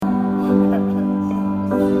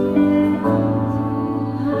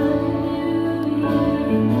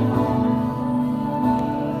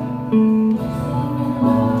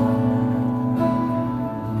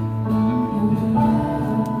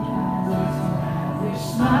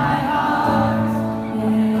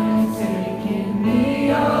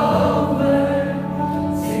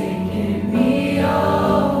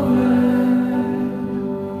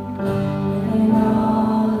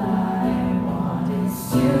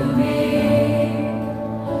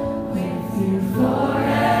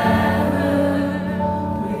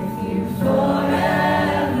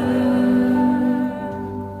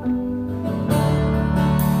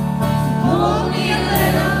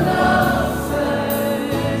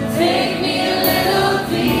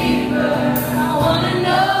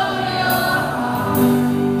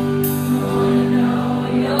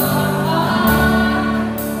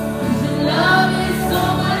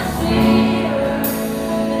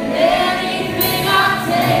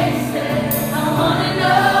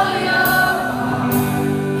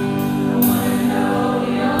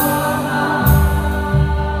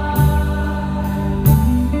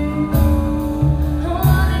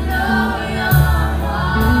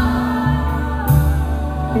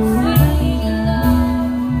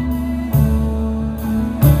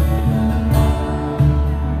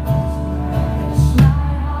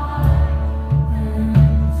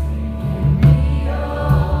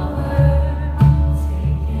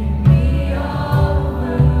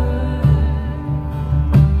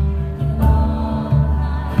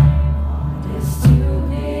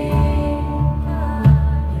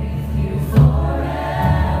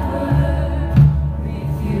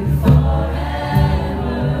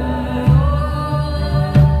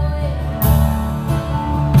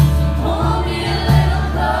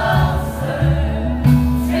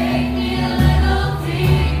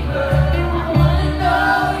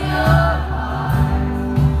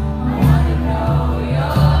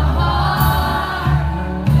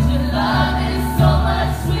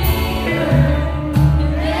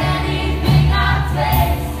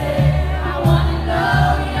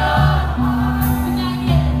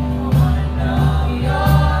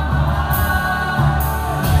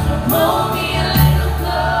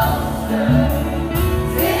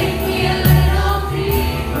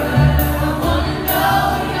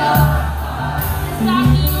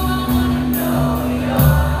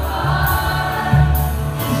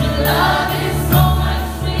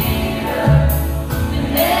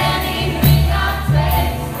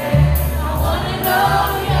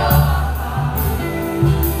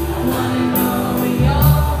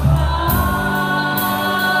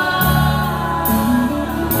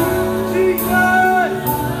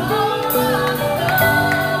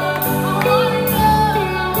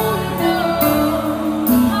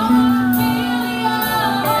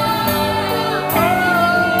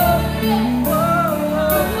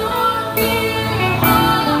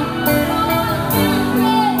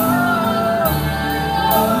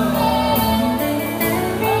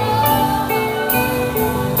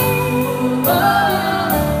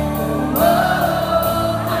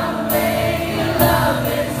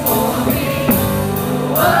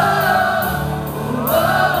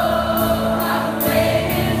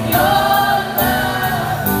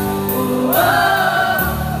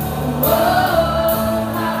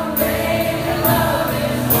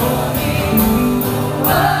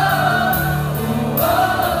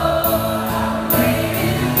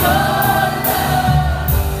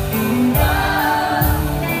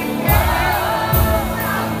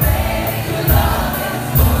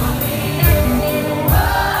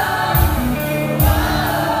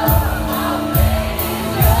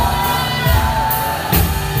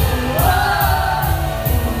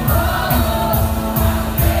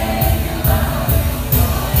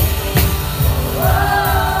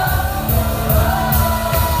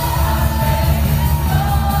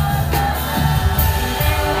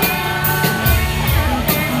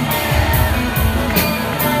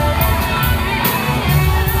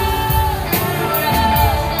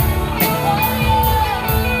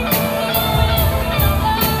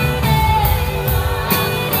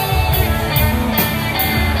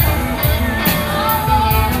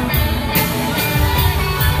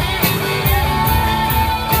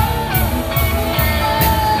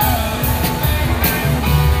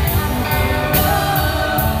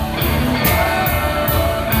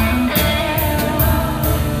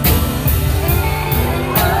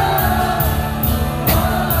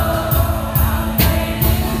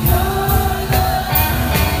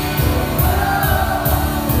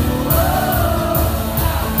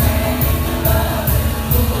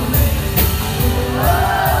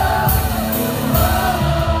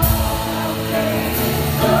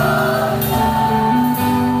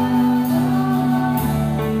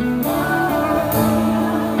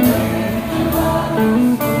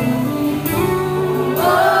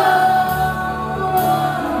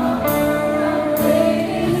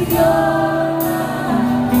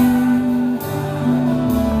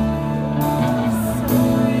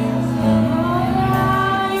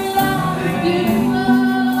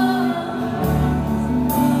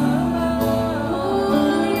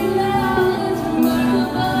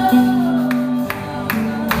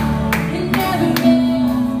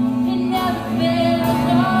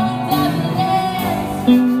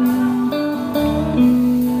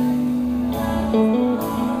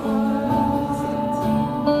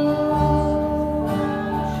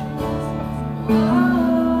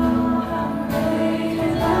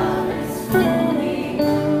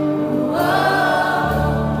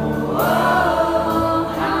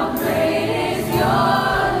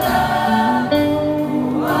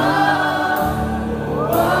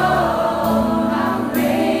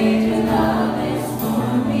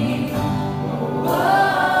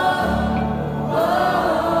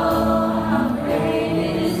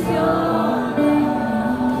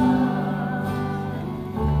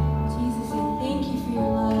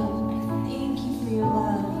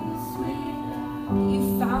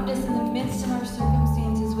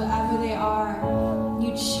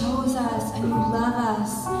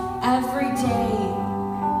us every day.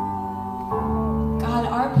 God,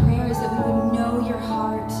 our prayer is that we would know your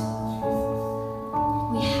heart.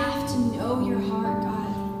 We have to know your heart,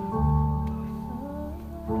 God.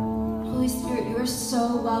 Holy Spirit, you are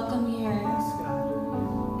so welcome here.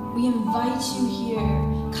 We invite you here.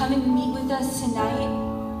 Come and meet with us tonight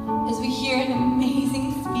as we hear an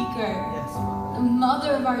amazing speaker. The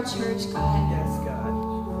mother of our church, God. Yes, God.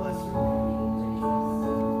 Bless her.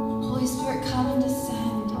 Holy Spirit, come and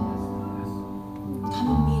descend. Come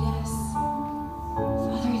and meet us.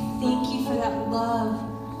 Father, I thank you for that love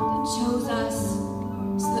that chose us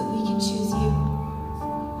so that we can choose you.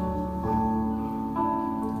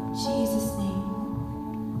 In Jesus' name.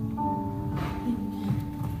 Amen.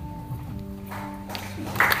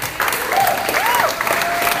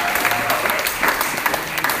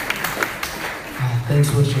 Thanks,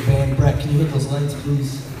 worship band. Brett, can you hit those lights,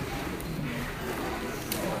 please?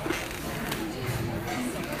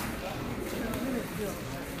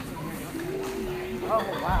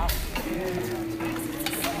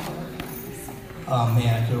 Oh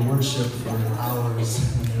man, I could worship for hours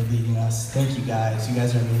when they're leading us. Thank you guys. You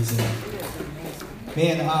guys are amazing.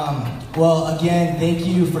 Man, well, again, thank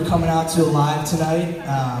you for coming out to Alive tonight.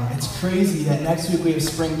 It's crazy that next week we have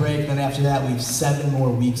spring break, then after that we have 7 more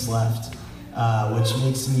weeks left, which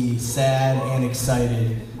makes me sad and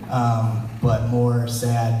excited, but more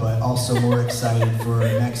sad, but also more excited for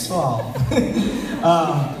next fall.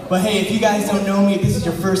 But hey, if you guys don't know me, if this is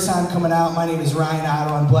your first time coming out, my name is Ryan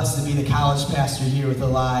Otto. I'm blessed to be the college pastor here with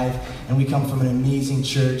Alive, and we come from an amazing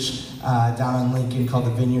church down on Lincoln called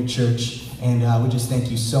the Vineyard Church, and we just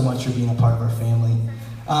thank you so much for being a part of our family.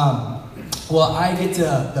 Well, I get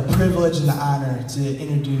the privilege and the honor to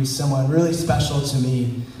introduce someone really special to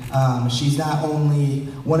me. She's not only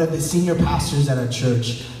one of the senior pastors at our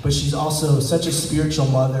church, but she's also such a spiritual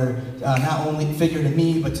mother, not only figure to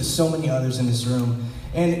me, but to so many others in this room.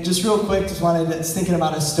 And just real quick, was thinking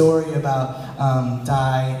about a story about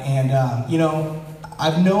Di, and you know,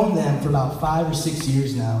 I've known them for about 5 or 6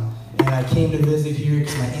 years now. And I came to visit here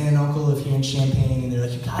because my aunt and uncle live here in Champaign, and they're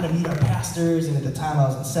like, you gotta meet our pastors. And at the time I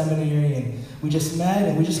was in seminary, and we just met,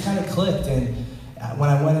 and we just kind of clicked. And when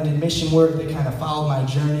I went and did mission work, they kind of followed my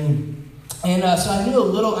journey. And so I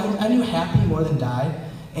knew I knew Happy more than Di.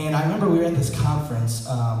 And I remember we were at this conference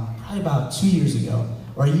probably about 2 years ago,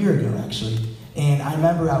 or a year ago actually. And I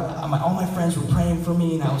remember all my friends were praying for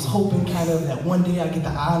me, and I was hoping kind of that one day I'd get the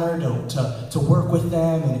honor to work with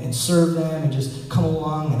them and serve them and just come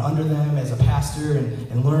along and under them as a pastor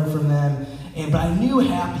and learn from them. But I knew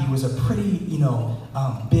Happy was a pretty,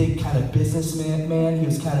 big kind of businessman. He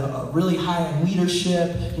was kind of really high in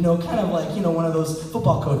leadership, kind of like, one of those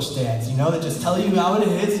football coach dads, that just tell you how it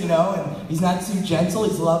is, and he's not too gentle,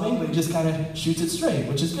 he's loving, but he just kind of shoots it straight,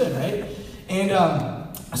 which is good, right? And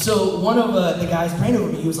so one of the guys praying over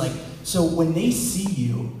me, he was like, so when they see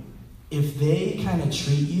you, if they kind of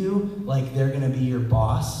treat you like they're going to be your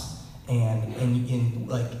boss, and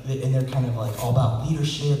they're kind of like all about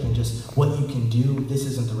leadership and just what you can do, this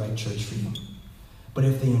isn't the right church for you. But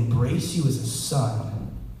if they embrace you as a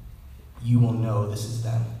son, you will know this is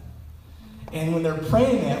them. And when they're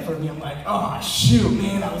praying that for me, I'm like, oh shoot,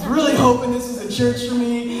 man, I was really hoping this was a church for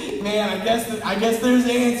me. Man, I guess there's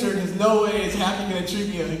the answer, because no way is Happy gonna treat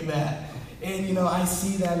me like that. And I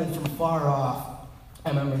see them, and from far off, I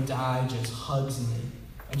remember Di just hugs me.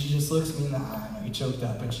 And she just looks me in the eye, and I get choked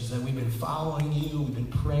up, and she said, we've been following you, we've been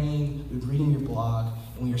praying, we've been reading your blog,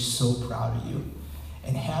 and we are so proud of you.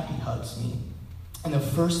 And Happy hugs me. And the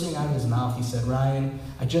first thing out of his mouth, he said, Ryan,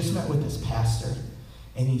 I just met with this pastor,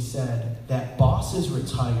 and he said that bosses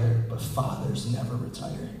retire, but fathers never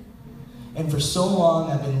retire. And for so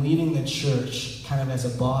long, I've been leading the church kind of as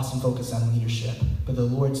a boss and focused on leadership, but the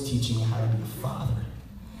Lord's teaching me how to be a father.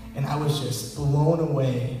 And I was just blown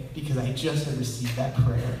away because I just had received that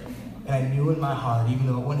prayer. And I knew in my heart, even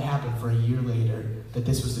though it wouldn't happen for a year later, that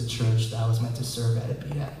this was the church that I was meant to serve at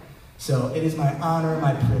and be at. So it is my honor and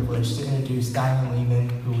my privilege to introduce Diane Lehman,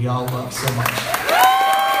 who we all love so much.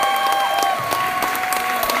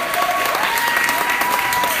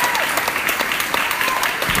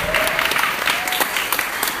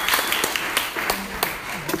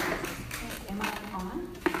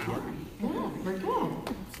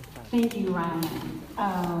 Thank you, Ryan.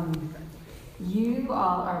 You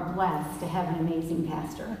all are blessed to have an amazing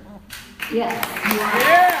pastor. Yes, you are.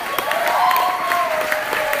 Yeah.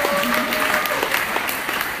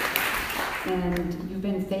 And you've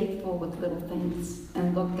been faithful with little things,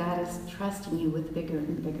 and look, God is trusting you with bigger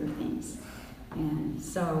and bigger things. And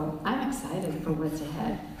so I'm excited for what's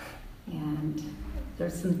ahead. And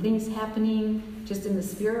There's some things happening just in the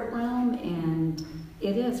spirit realm, and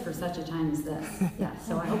it is for such a time as this. Yeah,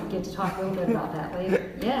 so I hope we get to talk a little bit about that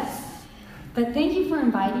later. Yes. But thank you for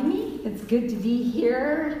inviting me. It's good to be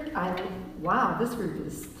here. Wow, this group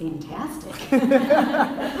is fantastic.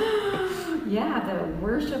 Yeah, the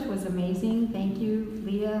worship was amazing. Thank you,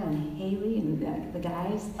 Leah and Haley and the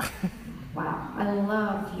guys. Wow, I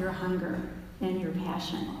love your hunger and your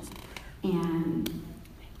passion.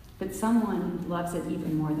 But someone loves it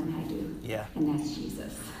even more than I do. Yeah. And that's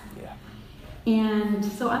Jesus. Yeah. And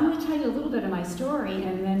so I'm going to tell you a little bit of my story,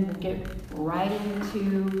 and then we'll get right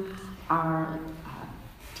into our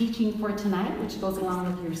teaching for tonight, which goes along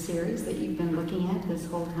with your series that you've been looking at this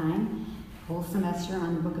whole time, whole semester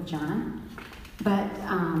on the book of John. But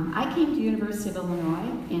I came to the University of Illinois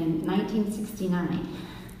in 1969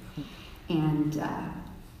 and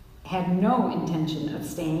had no intention of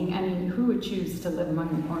staying. I mean, who would choose to live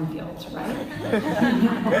among the cornfields, right?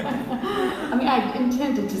 I mean, I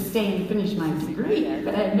intended to stay and finish my degree,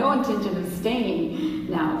 but I had no intention of staying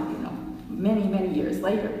now, many, many years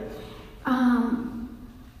later.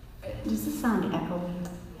 Does this sound echoey?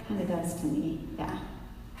 Kind of does to me, yeah.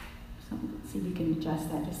 So let's see if you can adjust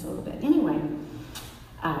that just a little bit. Anyway,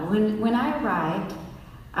 when I arrived,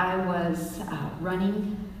 I was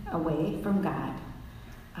running away from God.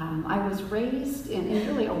 I was raised in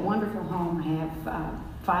really a wonderful home. I have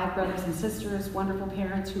 5 brothers and sisters, wonderful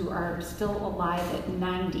parents who are still alive at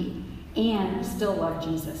 90 and still love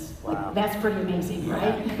Jesus. Wow. Like, that's pretty amazing,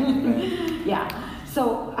 right? Yeah.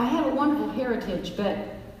 So I have a wonderful heritage, but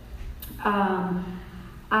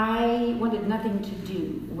I wanted nothing to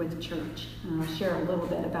do with church. And I'll share a little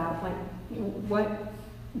bit about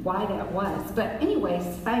why that was. But anyway,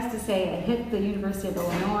 suffice to say, I hit the University of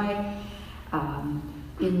Illinois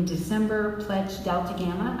in December, pledged Delta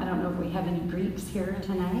Gamma. I don't know if we have any Greeks here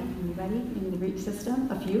tonight. Anybody in the Greek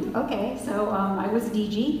system? A few? Okay, so I was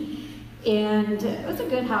DG, and it was a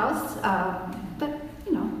good house, but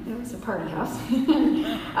it was a party house.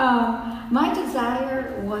 My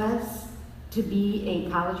desire was to be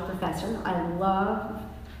a college professor. I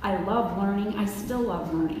love learning. I still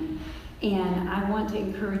love learning. And I want to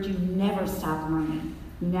encourage you, never stop learning.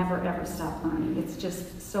 Never, ever stop learning. It's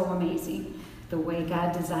just so amazing the way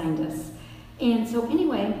God designed us. And so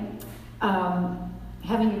anyway,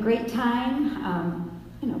 having a great time,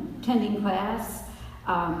 attending class,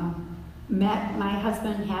 met my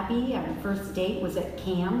husband, Happy. Our first date was at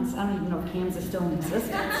CAMS. I don't even know if CAMS is still in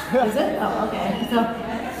existence. Is it? Oh, okay. So,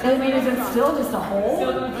 I mean, is it still just a hole?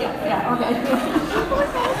 Yeah, okay.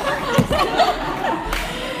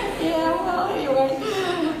 Yeah, well, anyway.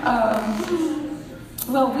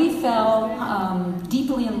 Well, we fell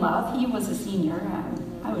deeply in love. He was a senior.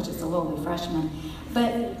 I was just a lowly freshman.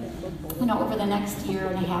 But, over the next year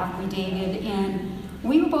and a half, we dated, and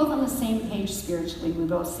we were both on the same page spiritually. We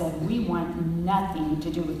both said we want nothing to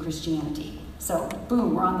do with Christianity. So,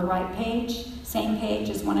 boom, we're on the right page, same page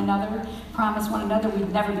as one another, promise one another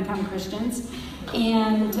we'd never become Christians.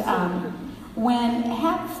 And when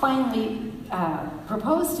Hap finally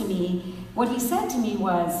proposed to me, what he said to me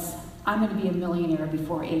was, I'm going to be a millionaire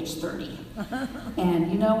before age 30. And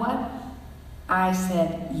you know what? I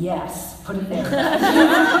said, yes, put it there.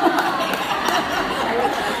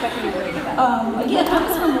 Again, I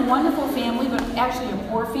was from a wonderful family, but actually a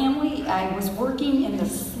poor family. I was working in the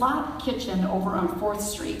slop kitchen over on 4th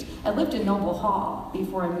Street. I lived in Noble Hall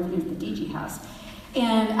before I moved into the DG house.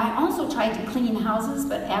 And I also tried to clean houses,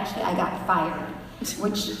 but actually I got fired,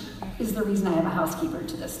 which is the reason I have a housekeeper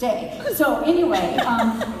to this day. So anyway,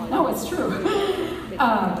 no, it's true.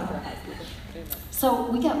 So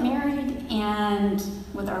we got married, and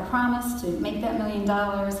with our promise to make that $1 million,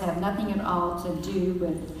 have nothing at all to do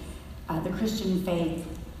with the Christian faith.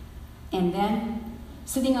 And then,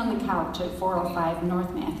 sitting on the couch at 405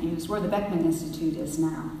 North Matthews, where the Beckman Institute is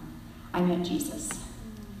now, I met Jesus.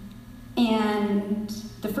 And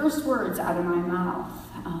the first words out of my mouth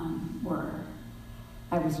were,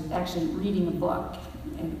 I was actually reading a book,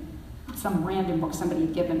 some random book somebody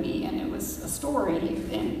had given me, and it was a story,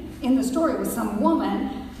 and in the story was some woman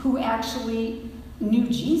who actually knew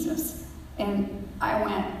Jesus. And I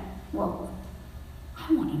went, well,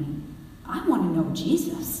 I want to know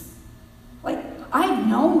Jesus. Like, I'd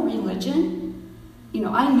known religion,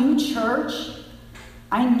 I knew church,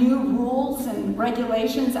 I knew rules and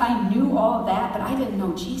regulations, I knew all of that, but I didn't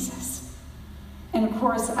know Jesus. And of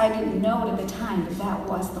course, I didn't know at the time that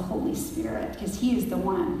was the Holy Spirit, because He is the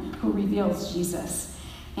one who reveals Jesus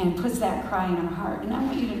and puts that cry in our heart. And I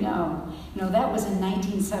want you to know, that was in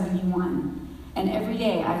 1971. And every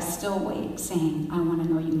day I still wake saying, I want to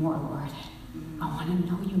know you more, Lord. I want to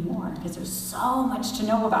know you more, because there's so much to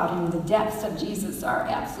know about him. The depths of Jesus are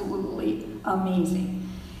absolutely amazing.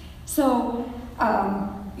 So,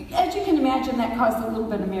 as you can imagine, that caused a little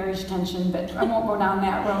bit of marriage tension, but I won't go down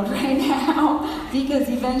that road right now, because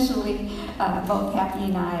eventually both Happy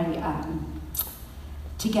and I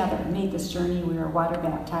together made this journey. We were water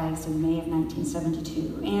baptized in May of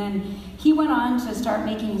 1972. And he went on to start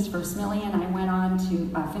making his first million. I went on to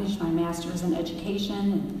finish my master's in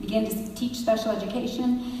education and began to teach special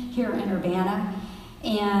education here in Urbana.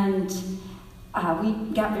 And we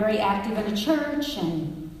got very active in a church,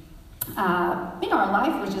 and our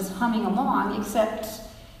life was just humming along, except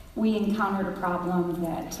we encountered a problem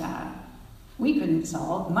that we couldn't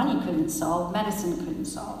solve, money couldn't solve, medicine couldn't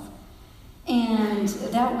solve. And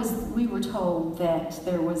that was, we were told that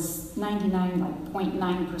there was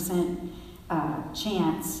 99.9%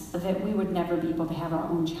 chance that we would never be able to have our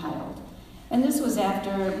own child. And this was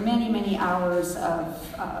after many, many hours of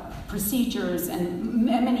procedures and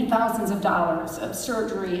many thousands of dollars of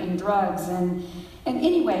surgery and drugs. And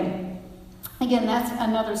anyway, again, that's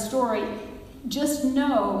another story. Just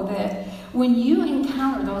know that when you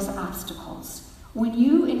encounter those obstacles, when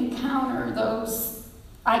you encounter those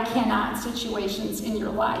I cannot situations in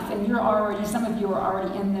your life, and some of you are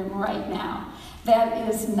already in them right now, that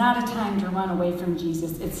is not a time to run away from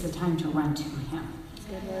Jesus, it's a time to run to him.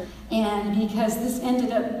 And because this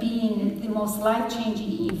ended up being the most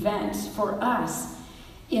life-changing event for us,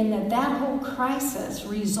 in that whole crisis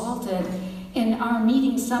resulted in our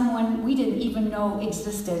meeting someone we didn't even know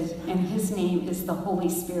existed, and his name is the Holy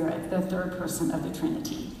Spirit, the third person of the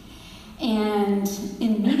Trinity. And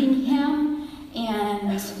in meeting him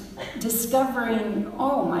and discovering,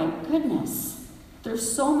 oh my goodness, there's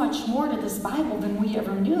so much more to this Bible than we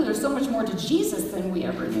ever knew. There's so much more to Jesus than we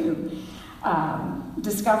ever knew.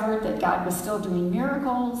 Discovered that God was still doing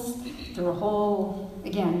miracles through a whole,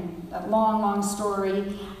 again, a long, long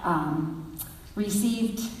story.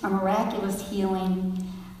 Received a miraculous healing,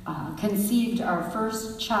 conceived our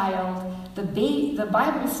first child. The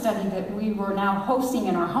Bible study that we were now hosting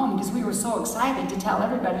in our home, because we were so excited to tell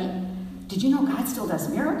everybody, did you know God still does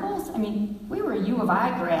miracles? I mean, we were U of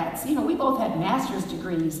I grads. We both had master's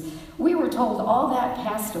degrees. We were told all that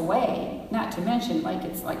passed away, not to mention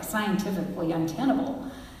it's scientifically untenable.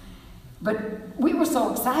 But we were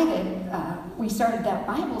so excited, we started that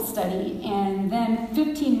Bible study, and then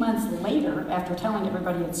 15 months later, after telling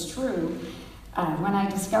everybody it's true, when I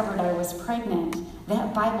discovered I was pregnant,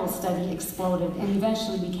 that Bible study exploded and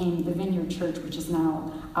eventually became the Vineyard Church, which is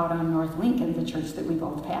now out on North Lincoln, the church that we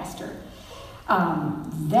both pastor.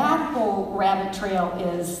 That whole rabbit trail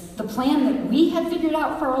is the plan that we had figured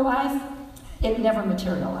out for our life. It never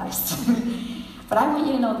materialized. But I want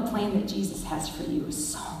you to know the plan that Jesus has for you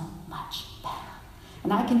is so much better.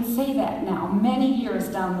 And I can say that now, many years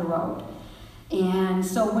down the road. And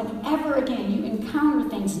so whenever, again, you encounter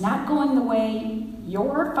things not going the way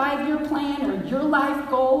your 5-year plan or your life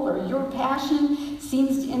goal or your passion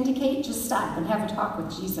seems to indicate, just stop and have a talk with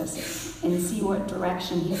Jesus and see what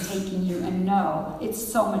direction he's taking you, and know it's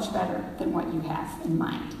so much better than what you have in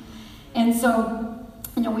mind. And so,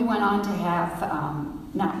 we went on to have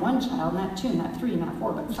not one child, not two, not three, not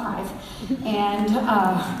four, but 5. And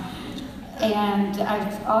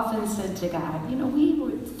I've often said to God, we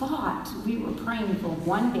thought we were praying for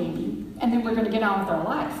one baby, and then we're going to get on with our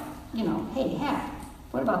life. Hey, Hap,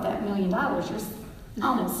 what about that $1 million? You're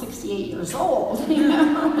almost 68 years old,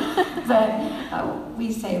 But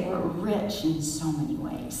we say we're rich in so many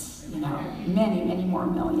ways, many, many more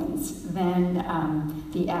millions than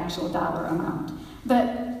the actual dollar amount.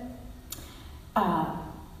 But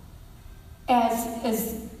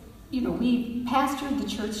as we pastored the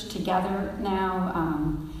church together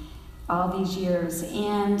now all these years,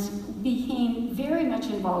 and became very much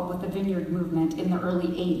involved with the Vineyard movement in the early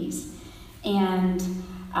 80s. And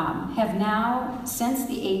have now, since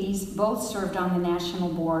the 80s, both served on the national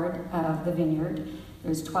board of the Vineyard.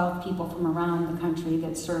 There's 12 people from around the country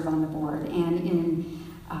that serve on the board. And in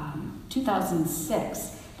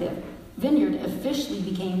 2006, the Vineyard officially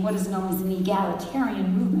became what is known as an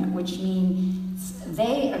egalitarian movement, which means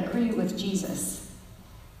they agree with Jesus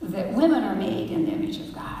that women are made in the image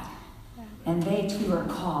of God. And they too are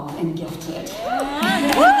called and gifted.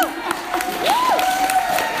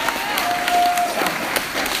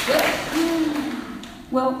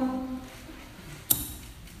 Well,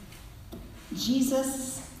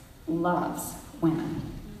 Jesus loves women.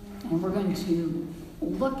 And we're going to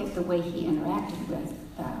look at the way he interacted with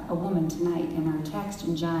a woman tonight in our text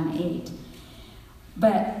in John 8.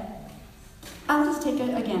 But I'll just take,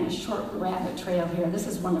 a short rabbit trail here. This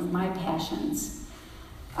is one of my passions.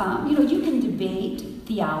 You can debate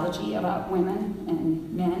theology about women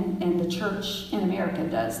and men, and the church in America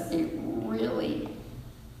does a really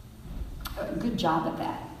good job at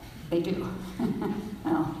that. They do.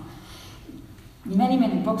 Well, many,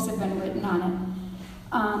 many books have been written on it.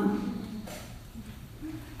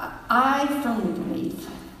 I firmly believe,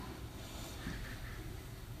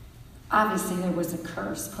 obviously there was a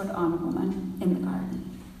curse put on a woman in the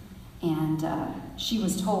garden, and she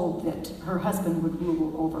was told that her husband would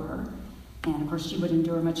rule over her, and of course she would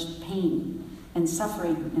endure much pain and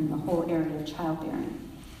suffering in the whole area of childbearing.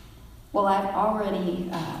 Well, I've already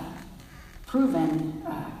proven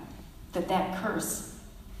that curse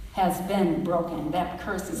has been broken. That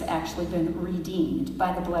curse has actually been redeemed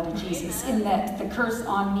by the blood of Jesus. In that the curse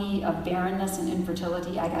on me of barrenness and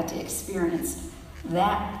infertility, I got to experience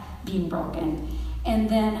that being broken. And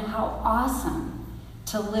then how awesome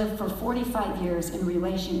to live for 45 years in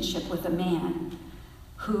relationship with a man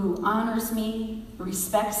who honors me,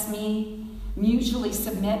 respects me, mutually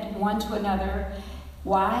submit one to another.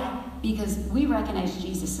 Why? Because we recognize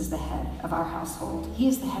Jesus as the head of our household. He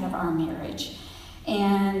is the head of our marriage.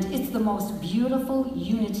 And it's the most beautiful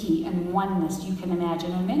unity and oneness you can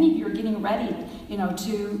imagine. And many of you are getting ready,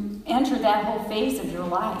 to enter that whole phase of your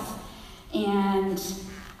life. And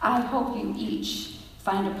I hope you each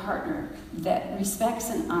find a partner that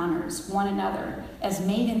respects and honors one another as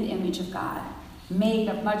made in the image of God, made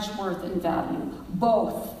of much worth and value,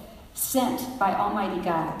 both sent by Almighty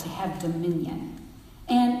God to have dominion.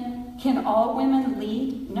 And can all women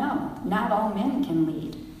lead? No, not all men can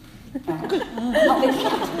lead. No, they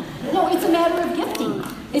can't. No, it's a matter of gifting.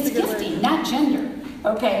 It's gifting, not gender.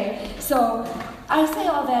 Okay? So I say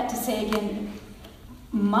all that to say again,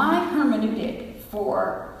 my hermeneutic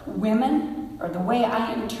for women, or the way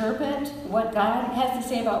I interpret what God has to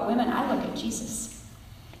say about women, I look at Jesus.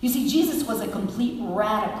 You see, Jesus was a complete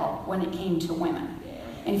radical when it came to women.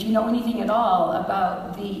 And if you know anything at all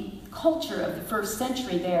about the culture of the first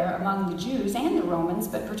century there among the Jews and the Romans,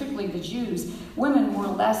 but particularly the Jews, women were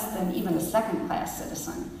less than even a second-class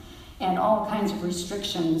citizen, and all kinds of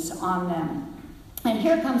restrictions on them. And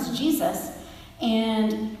here comes Jesus,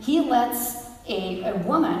 and he lets a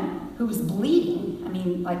woman who's bleeding,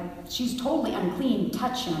 she's totally unclean,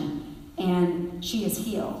 touch him, and she is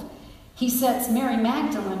healed. He sets Mary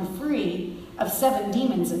Magdalene free of 7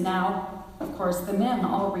 demons, and now, of course, the men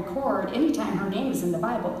all record, anytime her name is in the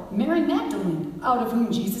Bible, Mary Magdalene, out of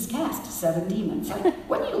whom Jesus cast 7 demons.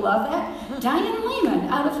 Wouldn't you love that? Diane Lehman,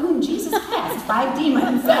 out of whom Jesus cast 5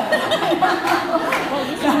 demons.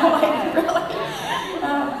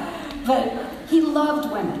 But he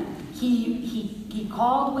loved women. He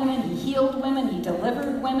called women, he healed women, he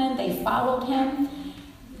delivered women, they followed him.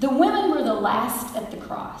 The women were the last at the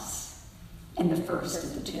cross and the first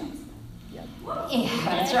at the tomb. Yeah,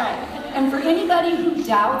 that's right. And for anybody who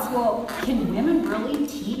doubts, well, can women really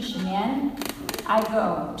teach men? I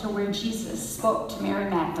go to where Jesus spoke to Mary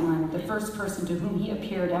Magdalene, the first person to whom he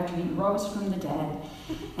appeared after he rose from the dead.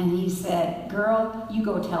 And he said, girl, you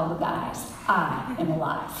go tell the guys, I am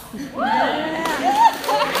alive. I'm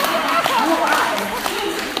alive.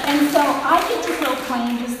 And so I get to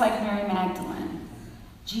proclaim, just like Mary Magdalene,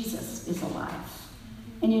 Jesus is alive.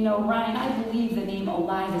 And Ryan, I believe the name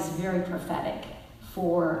Alive is very prophetic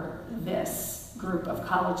for this group of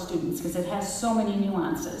college students because it has so many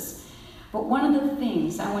nuances. But one of the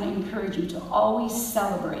things I want to encourage you to always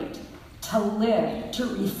celebrate, to live, to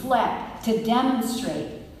reflect, to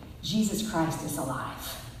demonstrate, Jesus Christ is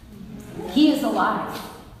alive. He is alive,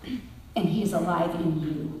 and he is alive in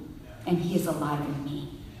you, and he is alive in me.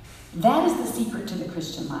 That is the secret to the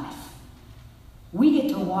Christian life. We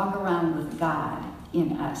get to walk around with God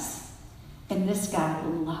in us. And this God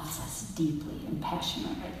loves us deeply and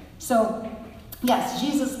passionately. So, yes,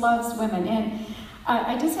 Jesus loves women. And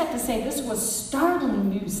I just have to say, this was startling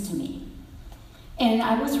news to me. And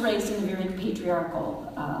I was raised in a very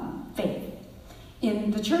patriarchal faith.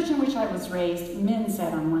 In the church in which I was raised, men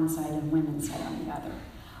sat on one side and women sat on the other.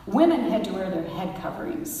 Women had to wear their head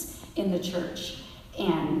coverings in the church.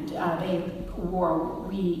 And they wore what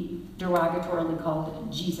we derogatorily called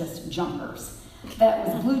Jesus jumpers. That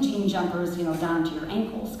was blue jean jumpers, down to your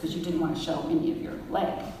ankles because you didn't want to show any of your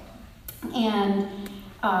leg. And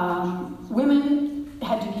women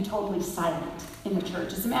had to be totally silent in the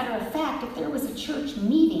church. As a matter of fact, if there was a church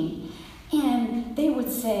meeting and they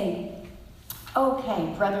would say,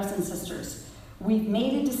 okay, brothers and sisters, we've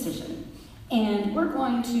made a decision and we're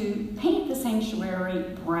going to paint the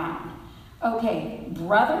sanctuary brown. Okay,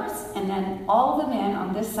 brothers, and then all the men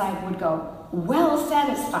on this side would go, well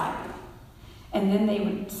satisfied. And then they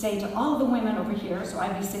would say to all the women over here, so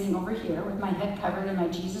I'd be sitting over here with my head covered in my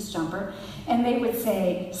Jesus jumper, and they would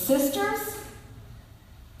say, sisters,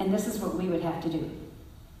 and this is what we would have to do.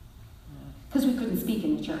 Because we couldn't speak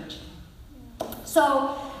in the church.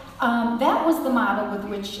 So that was the model with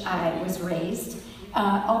which I was raised.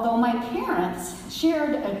 Although my parents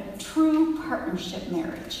shared a true partnership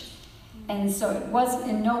marriage. And so it was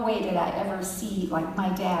in no way did I ever see, like, my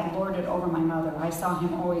dad lord it over my mother. I saw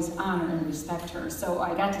him always honor and respect her. So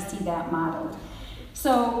I got to see that model.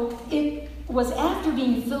 So it was after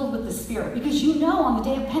being filled with the Spirit, because you know on the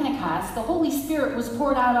day of Pentecost, the Holy Spirit was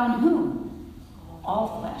poured out on whom?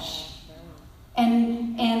 All flesh.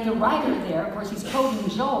 And the writer there, of course, he's quoting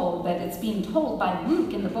Joel, but it's being told by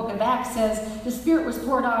Luke in the book of Acts, says the Spirit was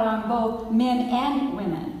poured out on both men and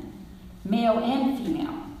women, male and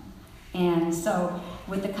female. And so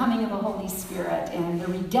with the coming of the Holy Spirit and the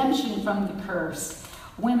redemption from the curse,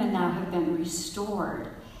 women now have been restored.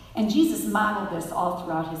 And Jesus modeled this all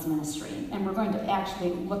throughout his ministry. And we're going to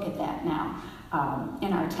actually look at that now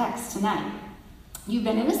in our text tonight. You've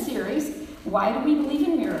been in a series, Why Do We Believe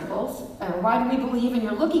in Miracles? Why do we believe? And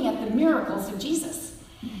you're looking at the miracles of Jesus.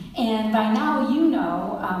 And by now you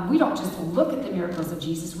know we don't just look at the miracles of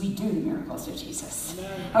Jesus, we do the miracles of Jesus.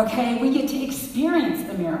 Okay, we get to experience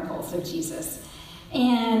the miracles of Jesus.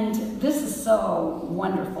 And this is so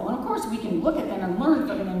wonderful. And of course we can look at them and learn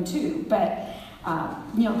from them too. But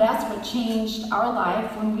that's what changed our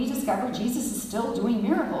life when we discovered Jesus is still doing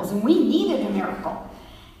miracles. And we needed a miracle.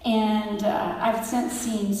 And I've since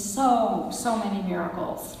seen so many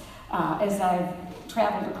miracles as I've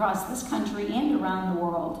traveled across this country and around the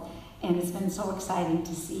world. And it's been so exciting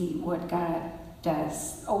to see what God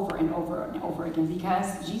does over and over and over again,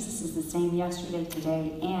 because Jesus is the same yesterday,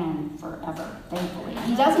 today, and forever, thankfully.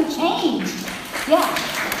 He doesn't change. Yeah,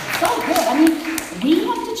 so good. I mean, we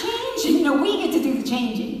have to change. We get to do the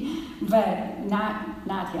changing, but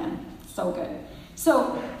not him. So good.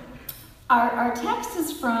 So our text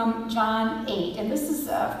is from John 8, and this is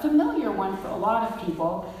a familiar one for a lot of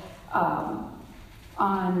people,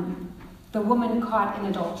 on the woman caught in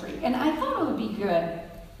adultery. And I thought it would be good.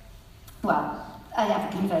 Well, I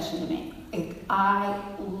have a confession to make. I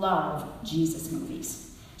love Jesus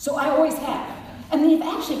movies. So I always have. And they've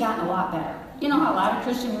actually gotten a lot better. You know how a lot of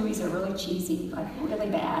Christian movies are really cheesy, like really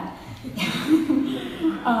bad.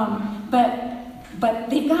 But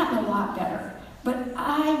they've gotten a lot better. But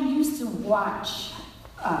I used to watch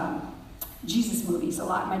Jesus movies a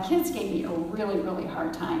lot. My kids gave me a really, really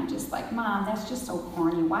hard time, just like, Mom, that's just so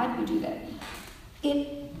corny. Why do you do that?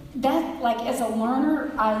 As a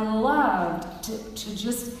learner, I loved to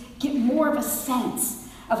just get more of a sense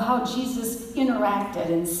of how Jesus interacted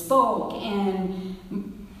and spoke and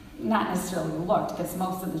not necessarily looked, because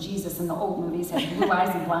most of the Jesus in the old movies had blue eyes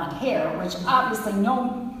and blonde hair, which obviously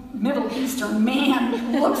no Middle Eastern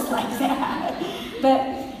man looks like that.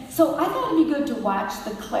 But so I thought it'd be good to watch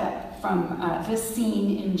the clip from this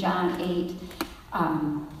scene in John 8.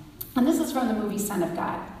 And this is from the movie Son of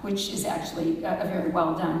God, which is actually a very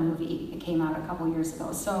well done movie. It came out a couple years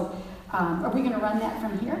ago. So are we going to run that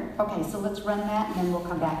from here? Okay, so let's run that, and then we'll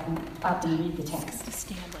come back up and read the text. Just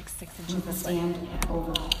stand like 6 inches. With the stand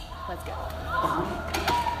over. Let's go. Down.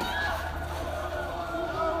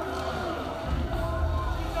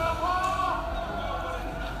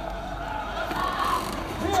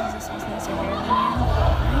 Jesus was nicer hair than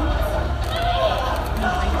you.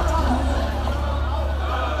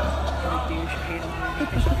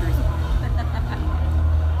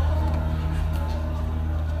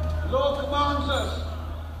 The Lord commands us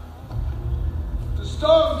to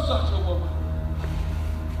stone such a woman.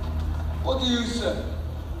 What do you say?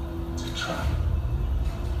 To try.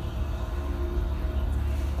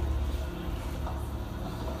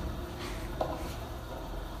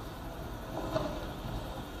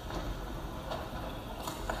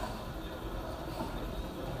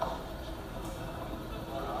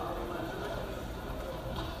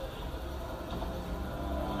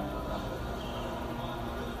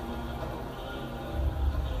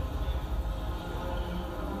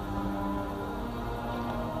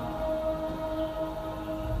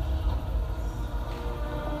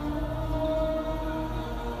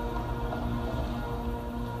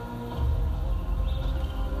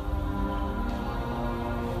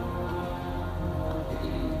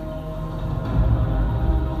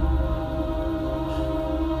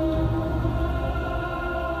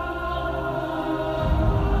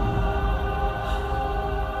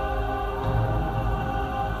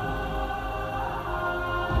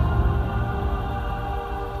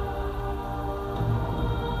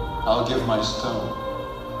 I'll give my stone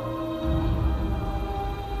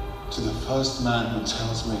to to the first man who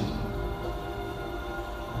tells me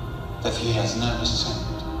that he has never sinned.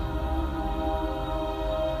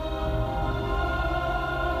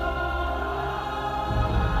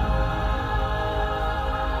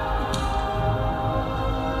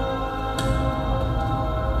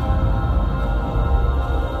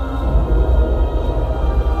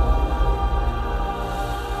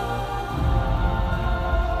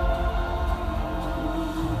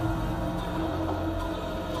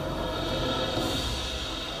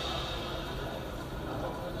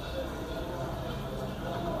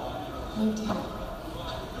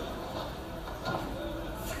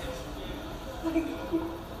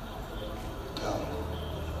 Go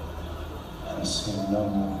and sin no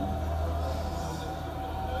more.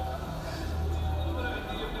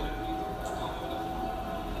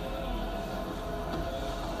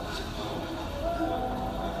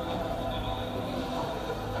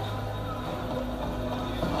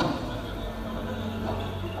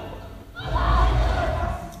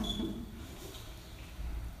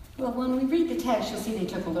 Well, when we read the text, you'll see they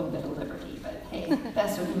took a little bit of liberty, but hey,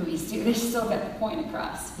 that's what movies do. They still got the point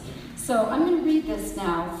across. So I'm going to read this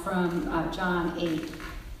now from John 8,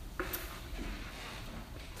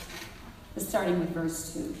 starting with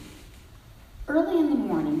verse 2. Early in the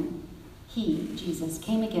morning, he, Jesus,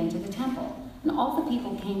 came again to the temple, and all the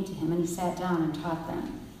people came to him, and he sat down and taught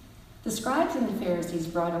them. The scribes and the Pharisees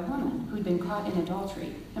brought a woman who'd been caught in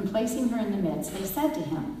adultery, and placing her in the midst, they said to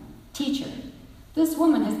him, "Teacher, this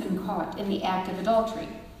woman has been caught in the act of adultery.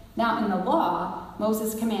 Now in the law,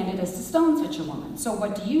 Moses commanded us to stone such a woman. So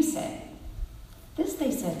what do you say?" This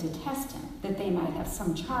they said to test him, that they might have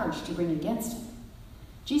some charge to bring against him.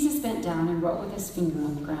 Jesus bent down and wrote with his finger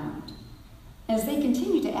on the ground. As they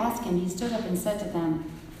continued to ask him, he stood up and said to them,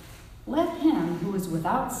 "Let him who is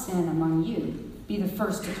without sin among you be the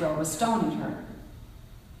first to throw a stone at her."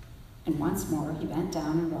 And once more he bent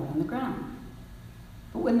down and wrote on the ground.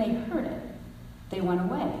 But when they heard it, they went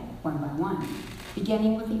away, one by one,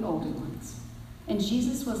 beginning with the older ones. And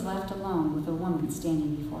Jesus was left alone with a woman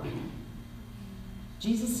standing before him.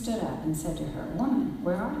 Jesus stood up and said to her, "Woman,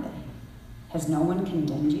 where are they? Has no one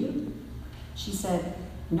condemned you?" She said,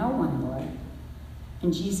 "No one, Lord."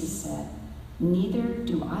 And Jesus said, "Neither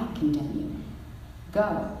do I condemn you.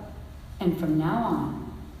 Go, and from now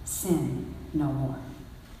on, sin no more."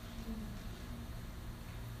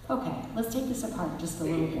 Okay, let's take this apart just a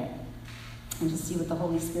little bit and just see what the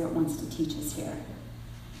Holy Spirit wants to teach us here.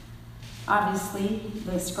 Obviously,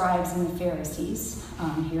 the scribes and the Pharisees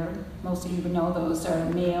here, most of you would know those are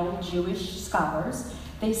male Jewish scholars.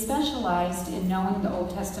 They specialized in knowing the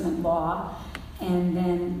Old Testament law and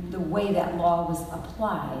then the way that law was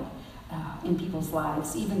applied in people's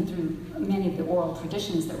lives, even through many of the oral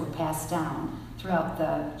traditions that were passed down throughout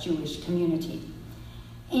the Jewish community.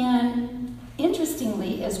 And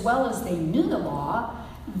interestingly, as well as they knew the law,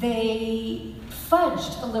 they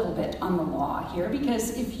fudged a little bit on the law here,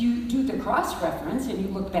 because if you do the cross-reference and you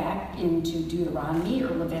look back into Deuteronomy or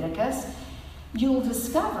Leviticus, you'll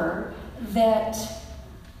discover that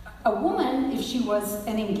a woman, if she was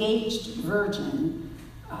an engaged virgin,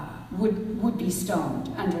 would be stoned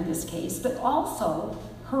under this case, but also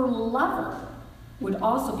her lover would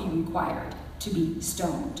also be required to be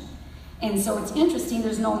stoned. And so it's interesting,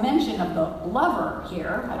 there's no mention of the lover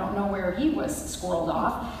here. I don't know where he was squirreled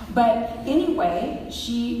off. But anyway,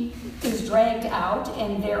 she is dragged out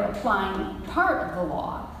and they're applying part of the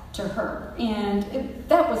law to her. And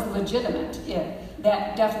that was legitimate.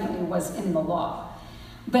 That definitely was in the law.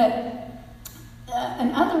 But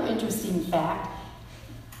another interesting fact,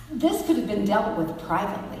 this could have been dealt with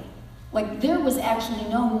privately. Like, there was actually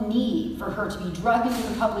no need for her to be dragged into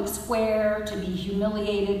the public square, to be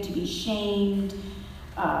humiliated, to be shamed.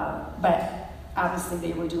 But obviously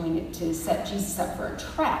they were doing it to set Jesus up for a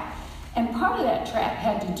trap. And part of that trap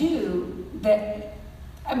had to do that,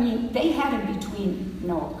 I mean, they had in between,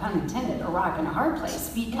 no pun intended, a rock and a hard place,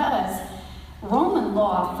 because Roman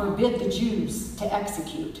law forbid the Jews to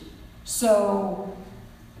execute. So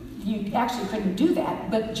you actually couldn't do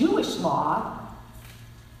that. But Jewish law,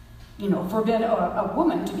 forbid a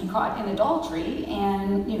woman to be caught in adultery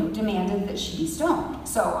and, demanded that she be stoned.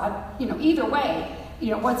 So, either way,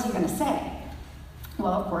 what's he going to say?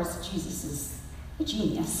 Well, of course, Jesus is a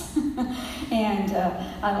genius. And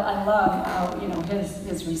I love how,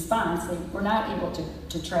 his response. They were not able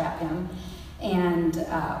to trap him. And,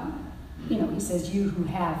 he says, "You who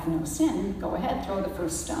have no sin, go ahead, throw the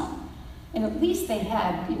first stone." And at least they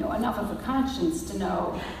had, enough of a conscience to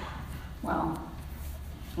know, well,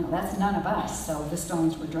 that's none of us, so the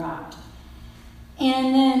stones were dropped.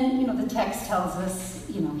 And then, the text tells us,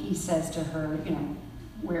 he says to her,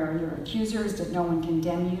 where your accusers, did no one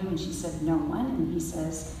condemn you? And she said, no one. And he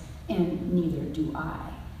says, and neither do I.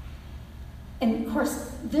 And of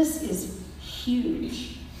course, this is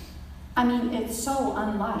huge. I mean, it's so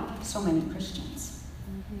unlike so many Christians.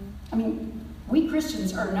 I mean, we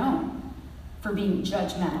Christians are known for being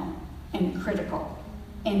judgmental and critical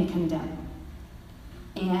and condemning.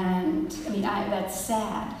 And I mean, that's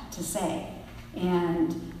sad to say.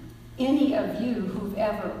 And any of you who've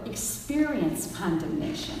ever experienced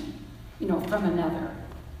condemnation, from another,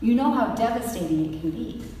 you know how devastating it can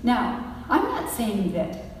be. Now, I'm not saying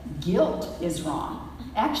that guilt is wrong.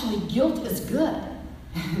 Actually, guilt is good.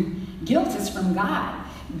 Guilt is from God.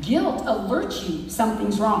 Guilt alerts you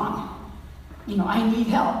something's wrong. I need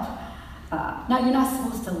help. Now, you're not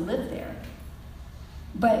supposed to live there.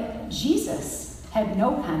 But Jesus had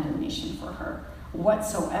no condemnation for her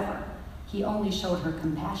whatsoever. He only showed her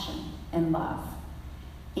compassion and love.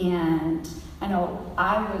 And I know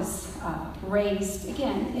I was raised,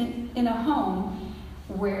 again, in a home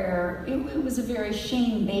where it was a very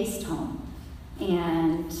shame-based home.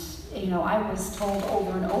 And, I was told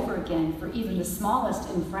over and over again, for even the smallest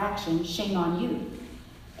infraction, shame on you.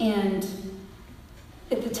 And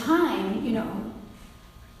at the time,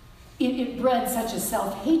 it bred such a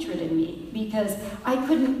self-hatred in me because I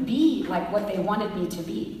couldn't be like what they wanted me to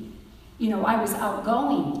be. I was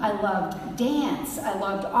outgoing. I loved dance. I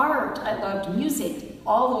loved art. I loved music.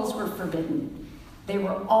 All those were forbidden. They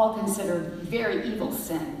were all considered very evil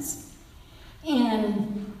sins.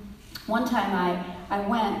 And one time I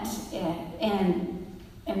went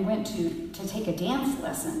and went to take a dance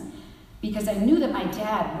lesson because I knew that my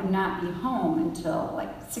dad would not be home until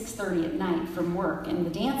like 6:30 at night from work. And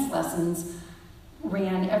the dance lessons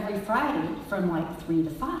ran every Friday from like 3 to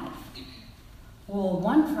 5. Well,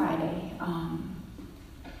 one Friday,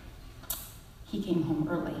 he came home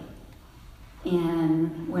early.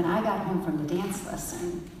 And when I got home from the dance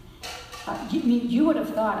lesson, you would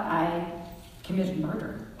have thought I committed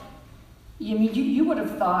murder. You would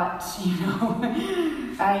have thought,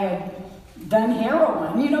 I had done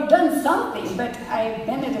heroin, done something, but I had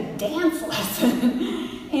been at a dance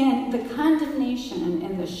lesson. And the condemnation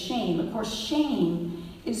and the shame, of course, shame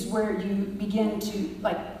is where you begin to,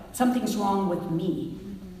 something's wrong with me.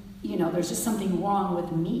 There's just something wrong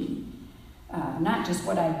with me. Not just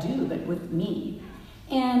what I do, but with me.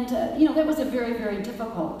 And, that was a very, very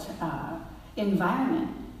difficult environment.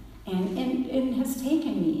 And has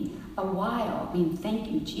taken me a while. I mean, thank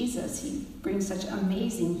you, Jesus. He brings such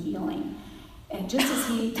amazing healing. And just as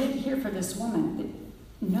he did here for this woman,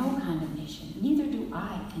 no condemnation, neither do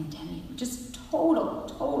I condemn you. Just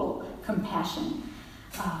total compassion.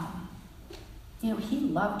 He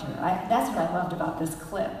loved her. That's what I loved about this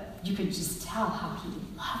clip. You could just tell how he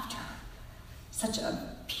loved her. Such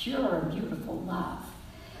a pure, beautiful love.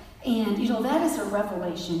 And, that is a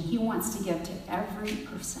revelation he wants to give to every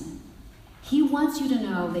person. He wants you to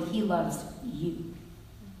know that he loves you.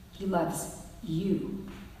 He loves you.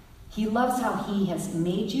 He loves how he has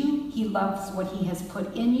made you. He loves what he has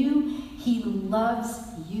put in you. He loves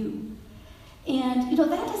you. And,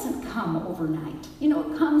 that doesn't come overnight.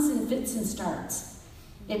 It comes in fits and starts.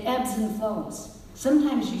 It ebbs and flows.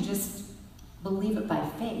 Sometimes you just believe it by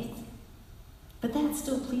faith. But that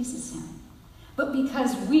still pleases him. But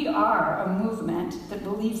because we are a movement that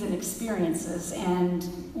believes in experiences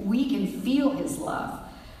and we can feel his love,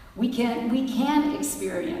 we can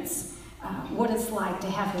experience what it's like to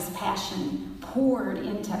have his passion poured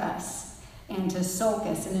into us and to soak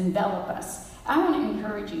us and envelop us. I want to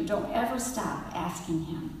encourage you, don't ever stop asking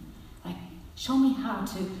him, show me how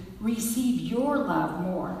to receive your love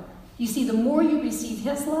more. You see, the more you receive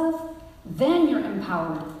his love, then you're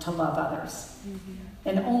empowered to love others.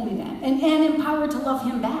 And only then. And empowered to love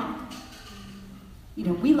him back.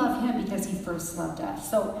 We love him because he first loved us.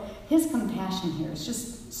 So his compassion here is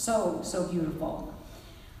just so beautiful.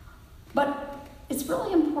 But it's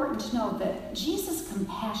really important to know that Jesus'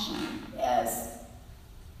 compassion, as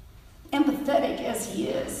empathetic as he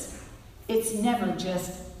is, it's never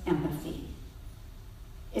just empathy.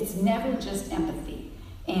 It's never just empathy.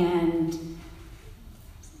 And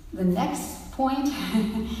the next point,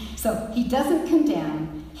 so he doesn't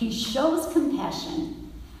condemn, he shows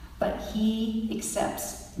compassion, but he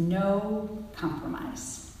accepts no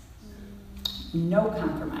compromise. No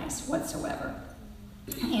compromise whatsoever.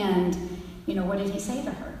 And, what did he say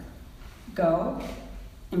to her? Go,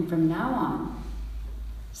 and from now on,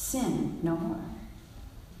 sin no more.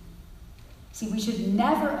 See, we should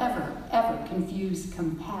never, ever confuse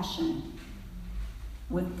compassion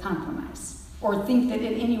with compromise, or think that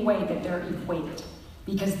in any way that they're equated,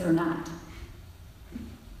 because they're not.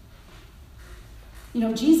 You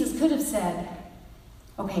know, Jesus could have said,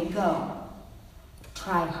 okay, go.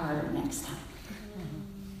 Try harder next time.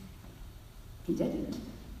 He didn't.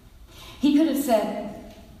 He could have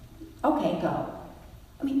said, okay, go.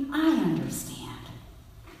 I mean, I understand.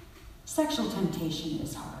 Sexual temptation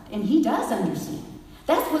is hard. And he does understand.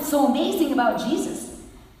 That's what's so amazing about Jesus.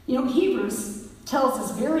 You know, Hebrews tells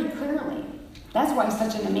us very clearly. That's why he's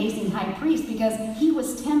such an amazing high priest, because he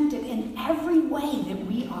was tempted in every way that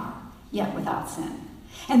we are, yet without sin.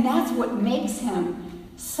 And that's what makes him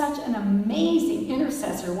such an amazing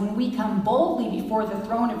intercessor when we come boldly before the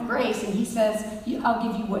throne of grace and he says, I'll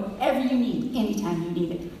give you whatever you need anytime you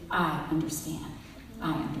need it. I understand.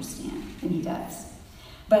 I understand. And he does.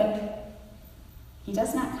 But he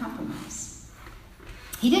does not compromise.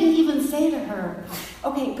 He didn't even say to her,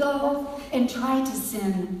 okay, go and try to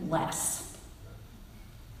sin less.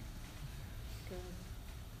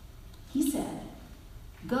 He said,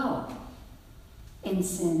 go and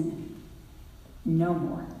sin no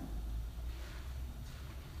more.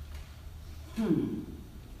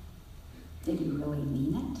 Did he really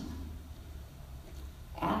mean it?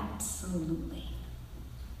 Absolutely.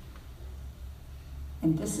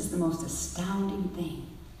 And this is the most astounding thing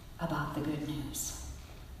about the good news.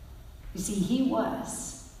 You see, he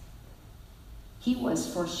was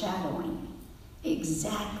foreshadowing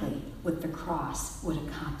exactly what the cross would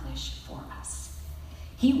accomplish for us.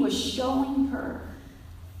 He was showing her,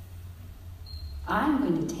 I'm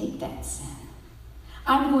going to take that sin.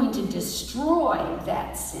 I'm going to destroy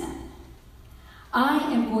that sin. I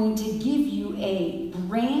am going to give you a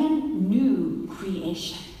brand new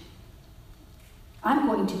creation. I'm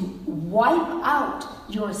going to wipe out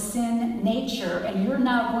your sin nature, and you're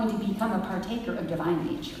now going to become a partaker of divine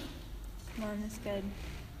nature. Come on, that's good.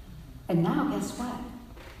 And now, guess what?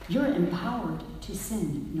 You're empowered to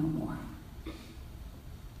sin no more.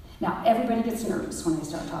 Now, everybody gets nervous when I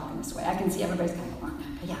start talking this way. I can see everybody's kind of going,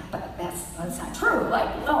 yeah, but that's not true.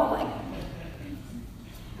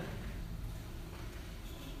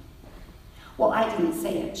 Well, I didn't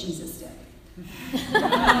say it. Jesus did.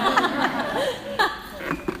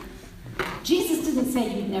 Jesus didn't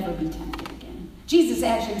say you'd never be tempted again. Jesus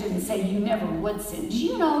actually didn't say you never would sin. Do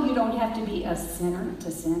you know you don't have to be a sinner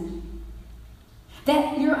to sin?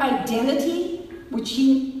 That your identity, which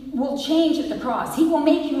he will change at the cross. He will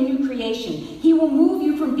make you a new creation. He will move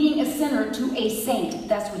you from being a sinner to a saint.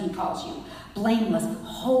 That's what he calls you. Blameless,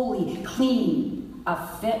 holy, clean, a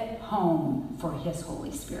fit home for his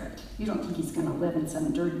Holy Spirit. You don't think he's going to live in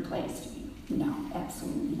some dirty place, do you? No,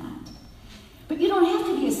 absolutely not. But you don't have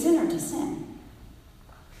to be a sinner to sin.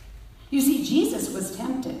 You see, Jesus was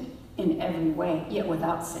tempted in every way, yet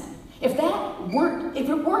without sin. If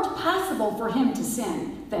it weren't possible for him to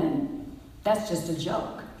sin, then that's just a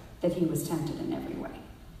joke that he was tempted in every way.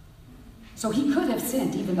 So he could have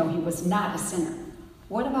sinned even though he was not a sinner.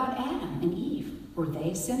 What about Adam and Eve? Were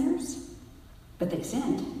they sinners? But they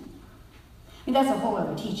sinned. I mean, that's a whole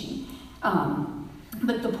other teaching.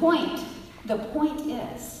 But the point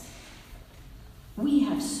is, we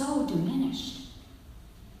have so diminished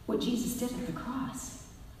what Jesus did at the cross.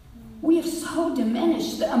 We have so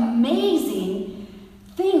diminished the amazing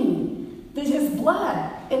thing that his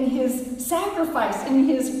blood and his sacrifice and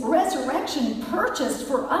his resurrection purchased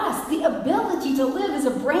for us, the ability to live as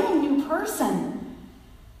a brand new person,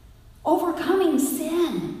 overcoming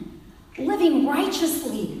sin, living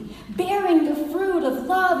righteously, bearing the fruit of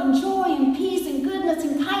love and joy and peace and goodness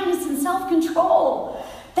and kindness and self-control.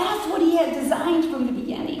 That's what he had designed from the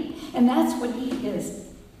beginning. And that's what he is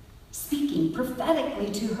speaking prophetically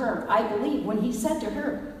to her, I believe, when he said to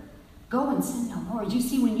her, go and sin no more. You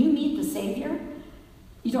see, when you meet the Savior,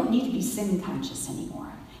 you don't need to be sin conscious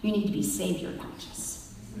anymore. You need to be Savior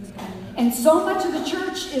conscious. And so much of the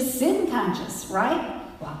church is sin conscious, right?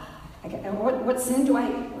 Well, what sin do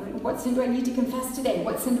I need to confess today?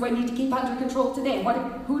 What sin do I need to keep under control today?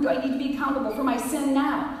 Who do I need to be accountable for my sin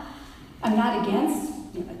now? I'm not against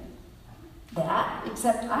that,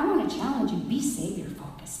 except I want to challenge you, be Savior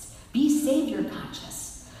focused. Be Savior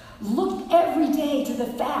conscious. Look every day to the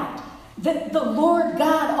fact that the Lord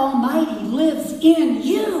God Almighty lives in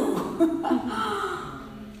you.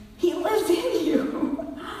 He lives in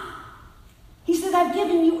you. He said, I've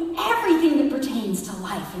given you everything that pertains to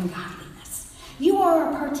life and godliness. You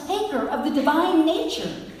are a partaker of the divine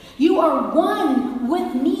nature. You are one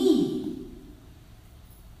with me.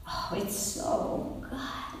 Oh, it's so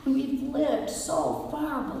good. We've lived so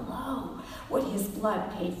far below what his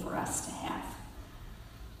blood paid for us to have.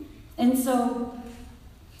 And so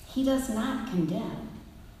he does not condemn.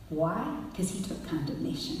 Why? Because he took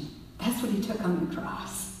condemnation. That's what he took on the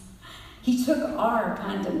cross. He took our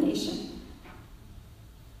condemnation.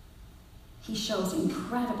 he shows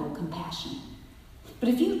incredible compassion. But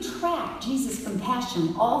if you track Jesus'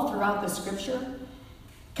 compassion all throughout the scripture,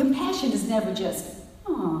 compassion is never just,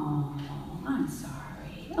 oh, I'm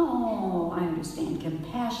sorry. Oh, I understand.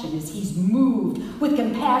 Compassion is he's moved with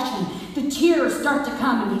compassion. The tears start to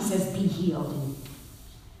come and he says, be healed and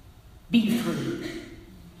be free.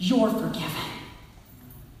 You're forgiven.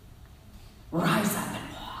 Rise up and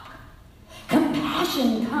walk.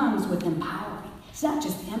 Compassion comes with empowering. It's not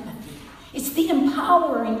just empathy. It's the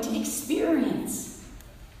empowering to experience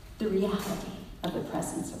the reality of the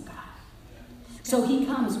presence of God. So he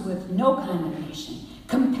comes with no condemnation,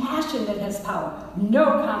 compassion that has power, no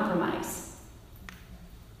compromise.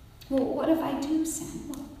 Well, what if I do sin?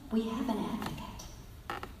 Well, we have an advocate.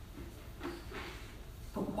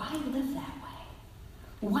 But why live that way?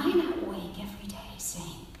 Why not wake every day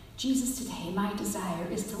saying, Jesus, today my desire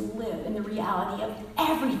is to live in the reality of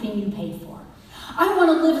everything you paid for. I want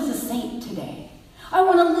to live as a saint today. I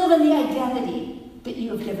want to live in the identity that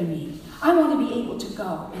you have given me. I want to be able to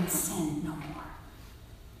go and sin no more.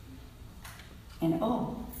 And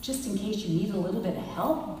oh, just in case you need a little bit of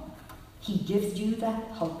help, he gives you the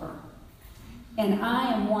helper. And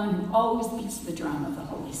I am one who always beats the drum of the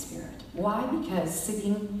Holy Spirit. Why? Because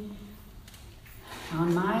sitting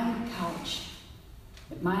on my couch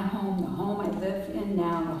at my home, the home I live in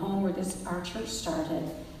now, the home where our church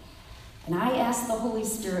started, and I asked the Holy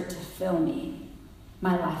Spirit to fill me,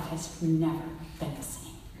 my life has never been the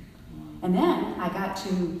same. And then I got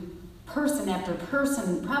to person after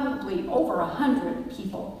person, probably over 100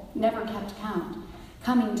 people, never kept count,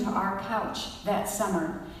 coming to our couch that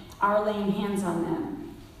summer, our laying hands on them.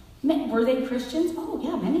 Were they Christians? Oh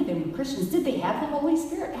yeah, many of them were Christians. Did they have the Holy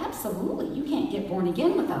Spirit? Absolutely. You can't get born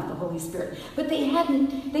again without the Holy Spirit. But they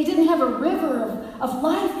didn't have a river of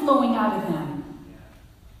life flowing out of them.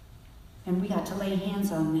 And we got to lay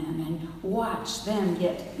hands on them and watch them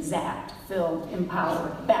get zapped, filled,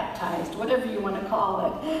 empowered, baptized, whatever you want to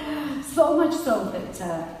call it. So much so that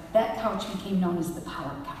that couch became known as the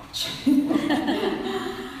Power Couch.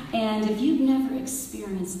 And if you've never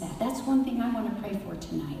experienced that, that's one thing I want to pray for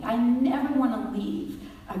tonight. I never want to leave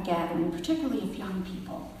a gathering, particularly of young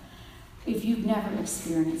people, if you've never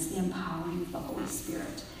experienced the empowering of the Holy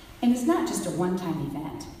Spirit. And it's not just a one-time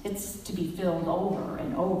event. It's to be filled over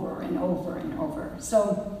and over and over and over.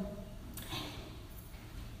 So,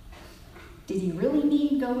 did he really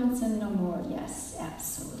need go and sin no more? Yes,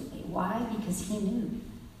 absolutely. Why? Because he knew.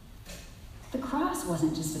 The cross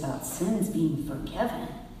wasn't just about sins being forgiven.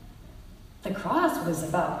 The cross was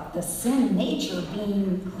about the sin nature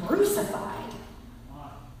being crucified.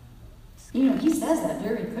 You know, he says that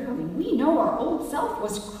very clearly. We know our old self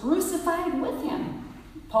was crucified with him.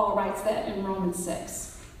 Paul writes that in Romans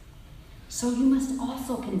 6. So you must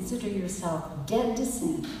also consider yourself dead to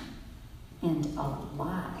sin and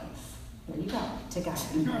alive. There you go. To God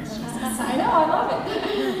be praise. I know, I love it.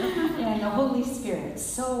 And the Holy Spirit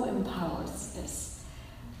so empowers this.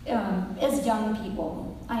 As young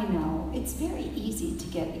people, I know it's very easy to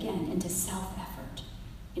get, again, into self-effort.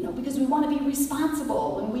 You know, because we want to be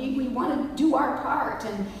responsible and we want to do our part.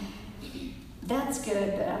 And that's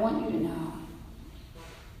good, but I want you to know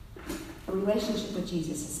a relationship with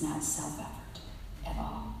Jesus is not self-effort at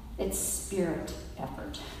all. It's spirit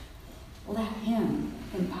effort. Let him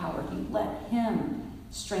empower you. Let him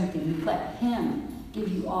strengthen you. Let him give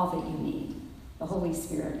you all that you need. The Holy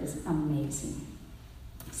Spirit is amazing.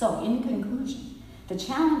 So, in conclusion, the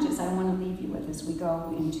challenges I want to leave you with as we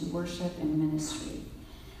go into worship and ministry.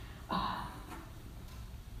 I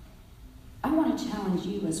want to challenge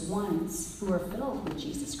you as ones who are filled with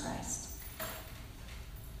Jesus Christ.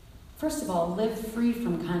 First of all, live free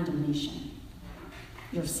from condemnation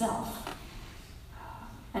yourself.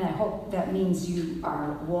 And I hope that means you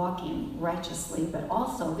are walking righteously, but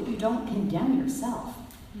also that you don't condemn yourself.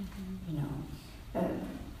 Mm-hmm. You know,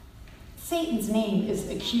 Satan's name is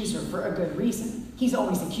accuser for a good reason. He's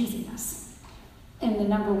always accusing us. And the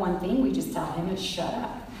number one thing we just tell him is shut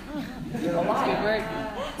up. You're a liar.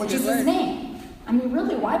 Which is his name. I mean,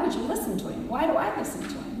 really, why would you listen to him? Why do I listen to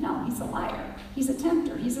him? No, he's a liar. He's a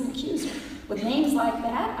tempter. He's an accuser. With names like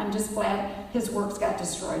that, I'm just glad his works got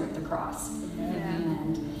destroyed at the cross.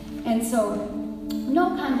 And so,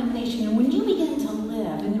 no condemnation. And when you begin to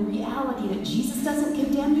live in the reality that Jesus doesn't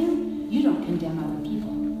condemn you, you don't condemn other people.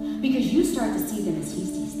 Because you start to see them as he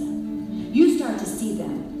sees them. You start to see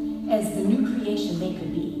them as the new creation they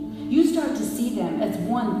could be. You start to see them as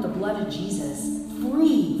one with the blood of Jesus,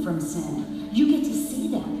 free from sin. You get to see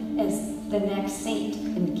them as the next saint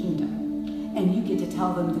in the kingdom. And you get to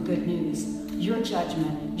tell them the good news. Your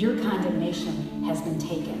judgment, your condemnation has been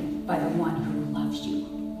taken by the one who loves you.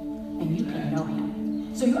 And you can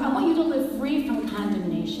So I want you to live free from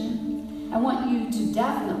condemnation. I want you to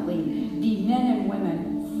definitely be men and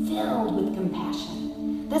women filled with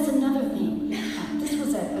compassion. That's another thing. This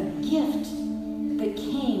was a gift that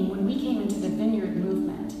came when we came into the Vineyard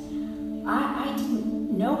movement. I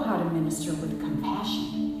didn't know how to minister with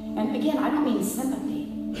compassion. And again, I don't mean sympathy,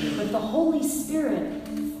 but the Holy Spirit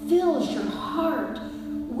fills your heart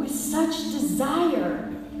with such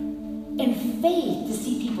desire and faith to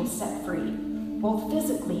see people set free, both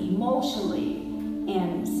physically, emotionally,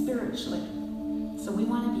 and spiritually. So we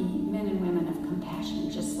want to be men and women of compassion,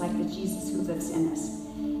 just like the Jesus who lives in us.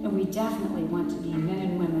 And we definitely want to be men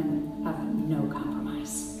and women of no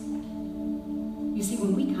compromise. You see,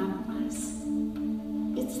 when we compromise,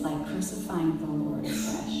 it's like crucifying the Lord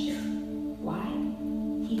afresh. Why?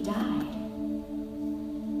 He died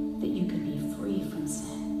that you could be free from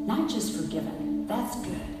sin. Not just forgiven. That's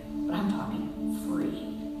good. But I'm talking free.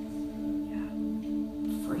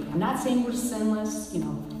 Free. I'm not saying we're sinless. I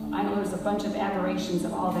know there's a bunch of aberrations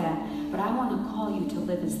of all that. But I want to call you to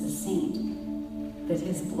live as the saint that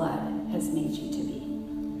his blood has made you to be.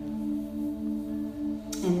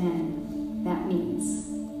 And then that means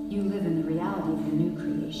you live in the reality of the new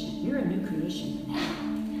creation. You're a new creation now.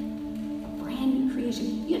 A brand new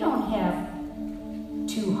creation. You don't have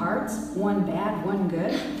two hearts, one bad, one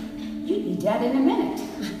good. You'd be dead in a minute,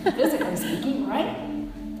 physically speaking, right?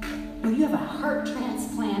 When you have a heart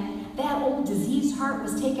transplant, that old diseased heart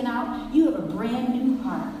was taken out. You have a brand new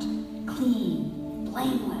heart, clean,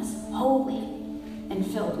 blameless, holy, and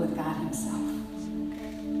filled with God himself.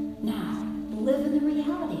 Now, live in the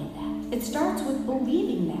reality of that. It starts with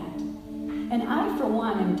believing that. And I, for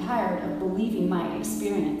one, am tired of believing my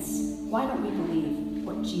experience. Why don't we believe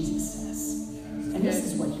what Jesus says? And this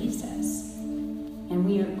is what he says. And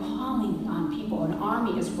we are calling on people. An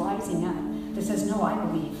army is rising up that says, no, I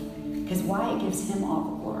believe. Because why? It gives him all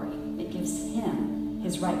the glory. It gives him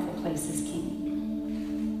his rightful place as king.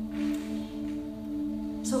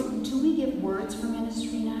 So do we give words for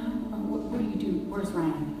ministry now? Or what do you do? Where's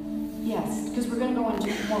Ryan? Yes, because we're going to go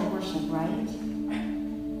into more worship, right?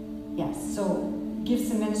 Yes, so give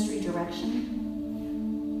some ministry direction.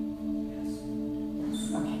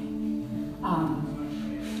 Yes, okay.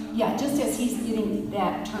 Yeah, just as he's getting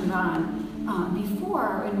that turned on,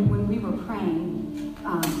 before, and when we were praying,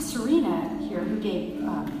 Serena here, who gave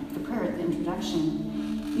the prayer at the introduction,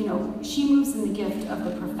 she moves in the gift of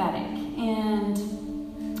the prophetic. And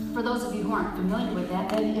for those of you who aren't familiar with that,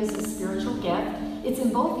 that is a spiritual gift. It's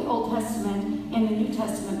in both the Old Testament and the New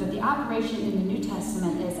Testament, but the operation in the New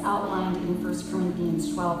Testament, as outlined in 1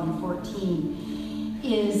 Corinthians 12 and 14,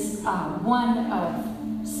 is one of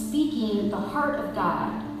speaking the heart of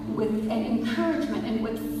God with an encouragement and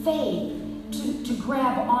with faith to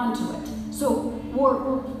grab onto it. So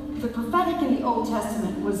the prophetic in the Old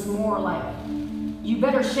Testament was more like, you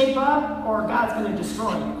better shape up or God's going to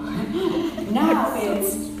destroy you. Now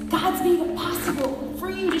it's, God's made it possible for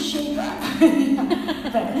you to shape up.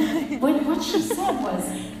 But what she said was,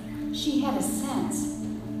 she had a sense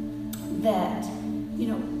that,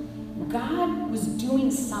 God was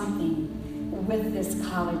doing something with this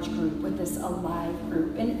college group, with this Alive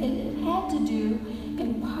group. And it had to do,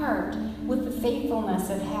 in part, with the faithfulness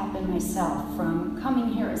that happened myself from coming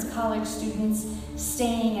here as college students,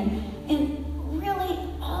 staying, and really,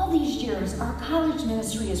 all these years, our college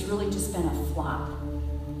ministry has really just been a flop.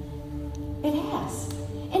 It has.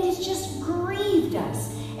 And it's just grieved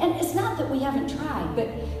us. And it's not that we haven't tried, but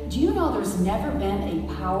do you know there's never been a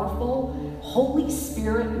powerful Holy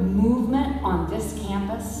Spirit movement on this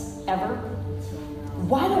campus, ever?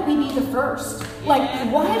 Why don't we be the first? Why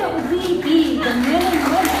don't we be the men and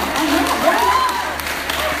women? I know, why not?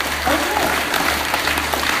 Okay.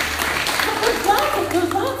 But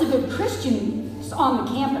there's lots of good Christians on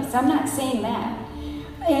the campus. I'm not saying that.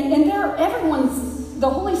 And the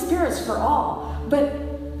Holy Spirit's for all. But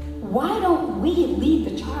why don't we lead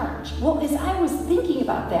the charge? Well, as I was thinking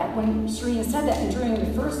about that, when Serena said that, and during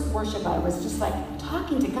the first worship, I was just like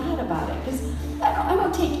talking to God about it, because I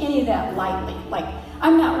don't take any of that lightly. Like,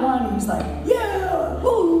 I'm not one who's like, yeah,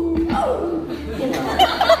 ooh, oh,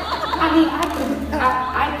 I mean,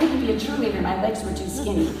 I couldn't be a cheerleader. My legs were too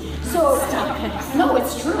skinny. So, no,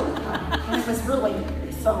 it's true. It was really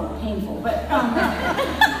so painful. But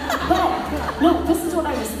no, this is what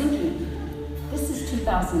I was thinking. This is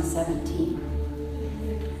 2017.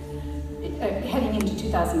 Heading into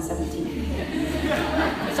 2017.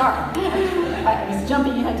 Sorry. I was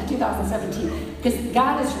jumping ahead to 2017. Because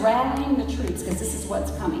God is rattling the troops, because this is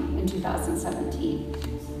what's coming in 2017.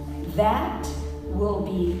 That will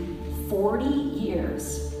be 40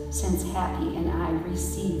 years since Happy and I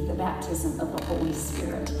received the baptism of the Holy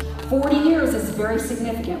Spirit. 40 years is very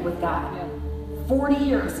significant with God. 40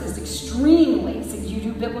 years is extremely, so you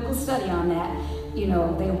do biblical study on that. You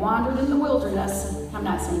know, they wandered in the wilderness. I'm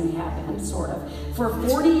not saying they have been, sort of, for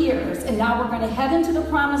 40 years, and now we're going to head into the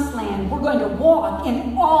promised land. We're going to walk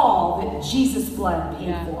in all that Jesus' blood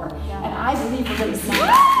paid for. And I believe we're going to see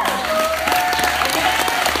that.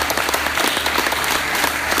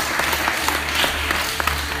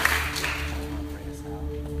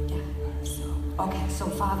 Okay, so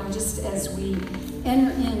Father, just as we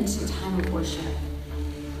enter into time of worship,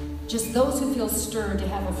 just those who feel stirred to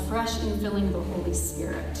have a fresh infilling of the Holy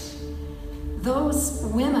Spirit, those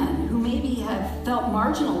women who maybe have felt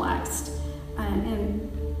marginalized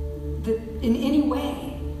in any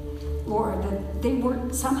way, Lord, that they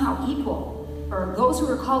weren't somehow equal, or those who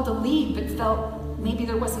were called to lead but felt maybe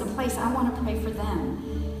there wasn't a place, I want to pray for them.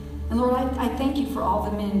 And Lord, I thank you for all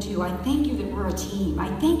the men too. I thank you that we're a team. I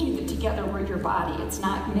thank you that together we're your body. It's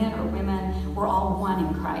not men or women. We're all one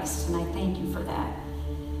in Christ. And I thank you for that.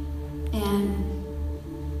 And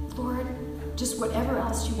Lord, just whatever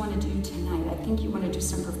else you want to do tonight. I think you want to do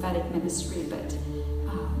some prophetic ministry, but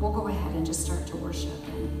we'll go ahead and just start to worship.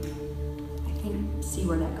 And I think, see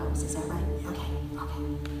where that goes. Is that right? Okay.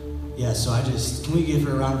 Yeah, so can we give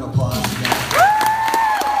her a round of applause? Yeah.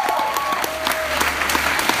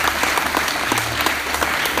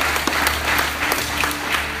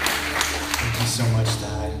 So much,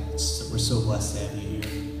 Dad. We're so blessed to have you here.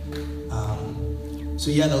 So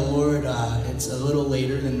yeah, the Lord, it's a little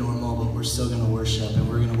later than normal, but we're still going to worship, and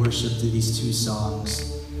we're going to worship through these two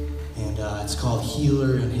songs. And it's called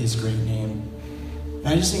Healer in His Great Name. And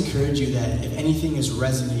I just encourage you that if anything is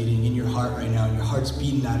resonating in your heart right now, and your heart's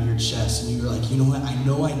beating out of your chest, and you're like, you know what, I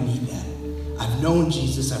know I need that. I've known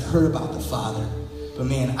Jesus, I've heard about the Father. But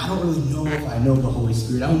man, I don't really know if I know the Holy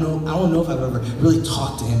Spirit. I don't know if I've ever really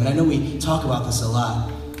talked to Him. And I know we talk about this a lot,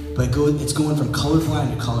 but it's going from colorblind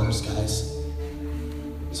to colors, guys.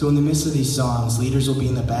 So in the midst of these songs, leaders will be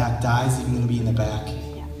in the back, Di's even going to be in the back.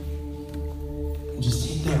 And just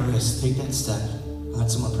take that risk, take that step, and let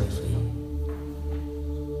someone pray for you.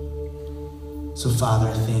 So Father,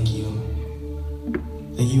 I thank you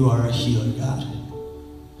that you are a healer, God.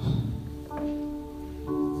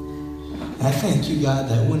 And I thank you, God,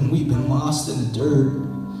 that when we've been lost in the dirt,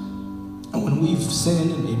 and when we've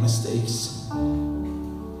sinned and made mistakes,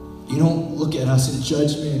 you don't look at us in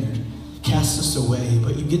judgment or cast us away,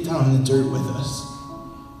 but you get down in the dirt with us.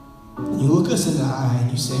 And you look us in the eye and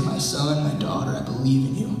you say, my son, my daughter, I believe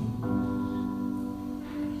in you.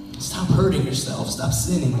 Stop hurting yourself. Stop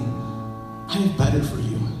sinning. I have better for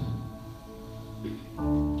you.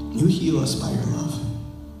 You heal us by your love.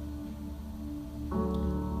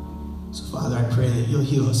 So, Father, I pray that you'll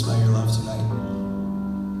heal us by your love tonight.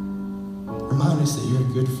 Remind us that you're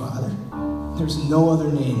a good Father. There's no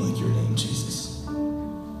other name like your name, Jesus.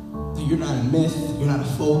 That you're not a myth, you're not a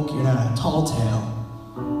folk, you're not a tall tale,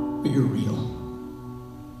 but you're real.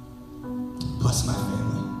 Bless my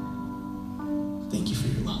family. Thank you for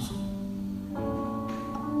your love.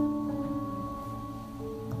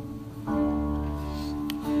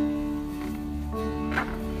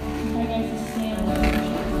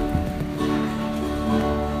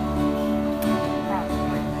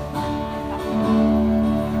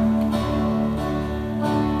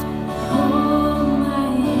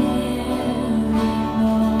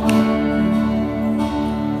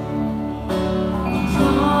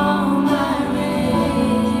 All my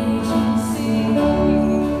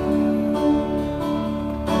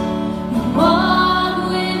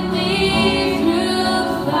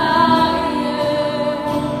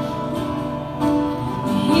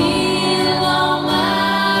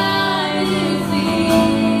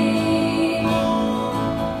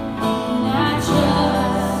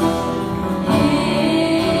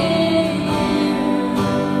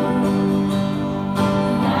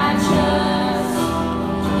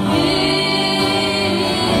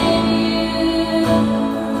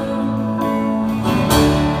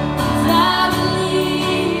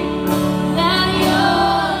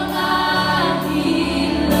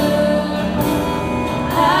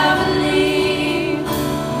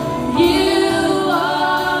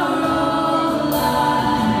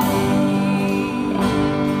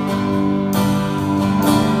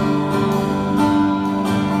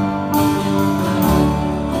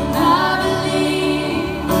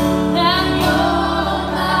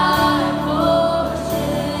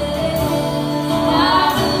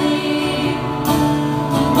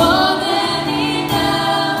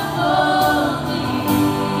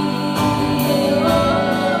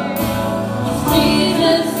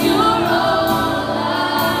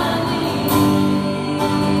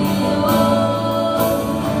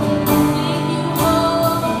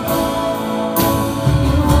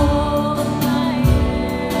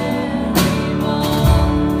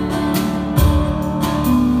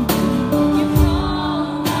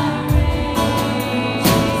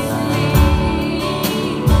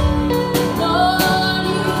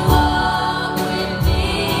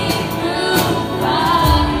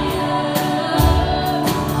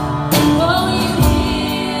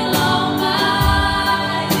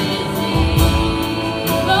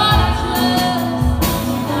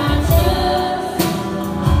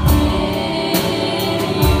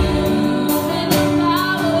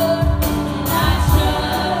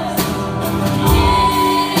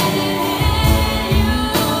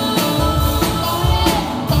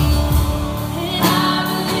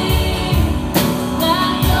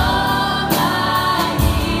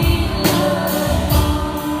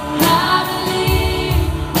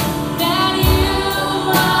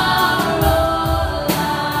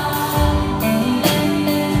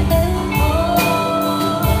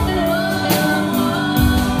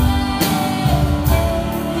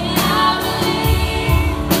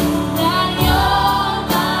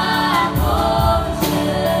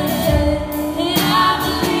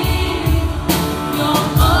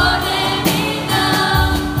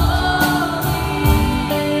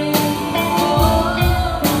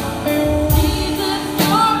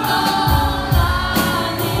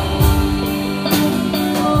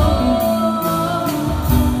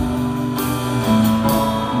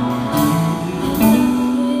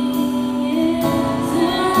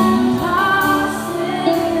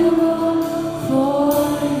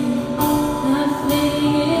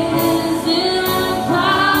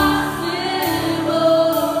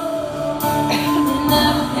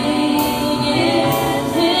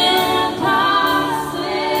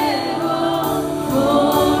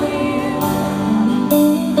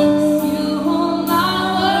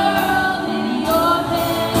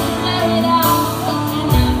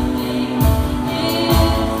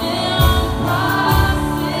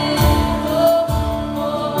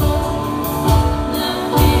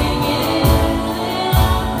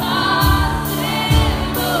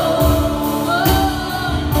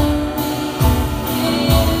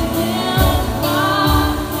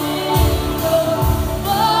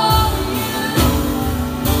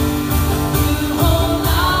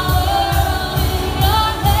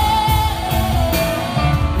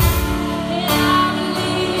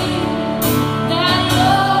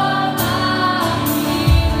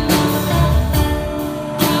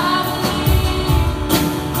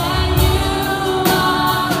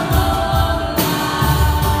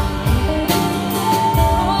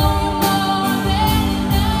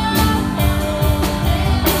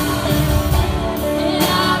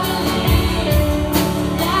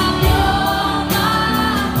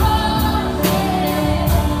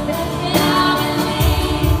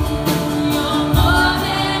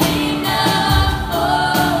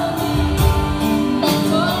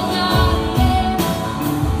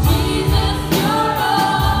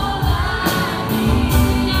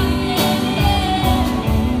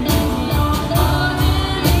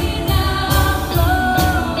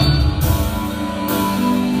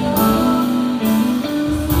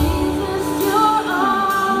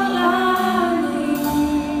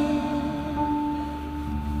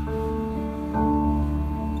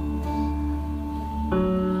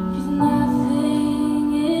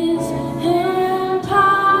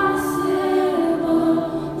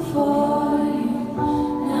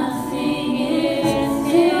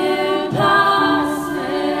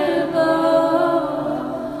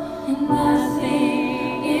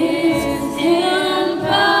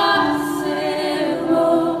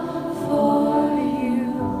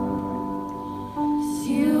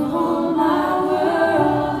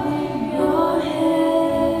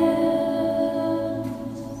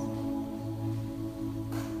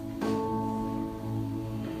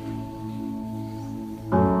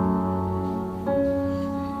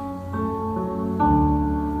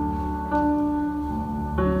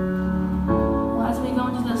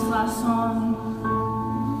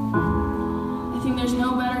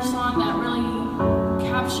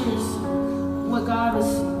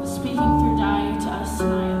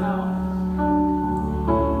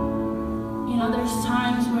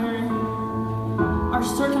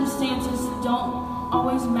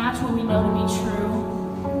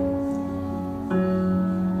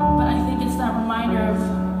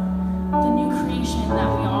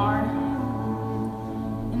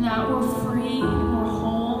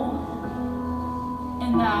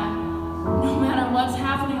what's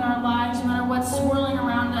happening in our lives, no matter what's swirling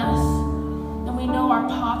around us, that we know our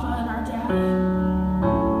Papa and our Daddy,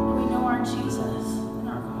 and we know our Jesus and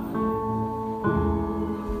our God.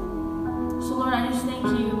 So Lord, I just thank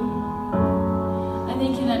you. I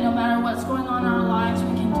thank you that no matter what's going on in our lives,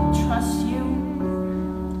 we can trust you,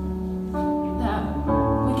 that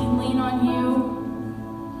we can lean on you,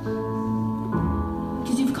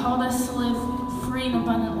 because you've called us to live free and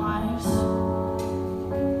abundant lives,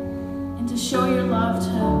 and to show your love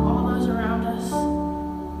to all those around us.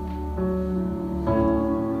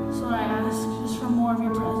 So I ask just for more of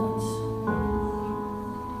your presence.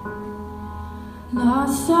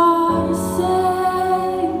 Lost are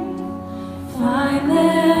saved, find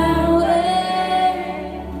their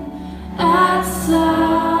way at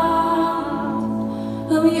sound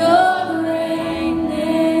of your great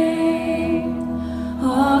name.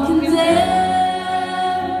 All condemned,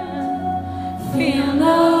 feel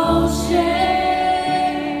no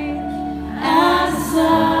shame at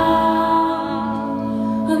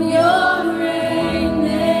sound of your great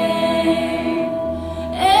name.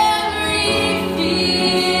 Every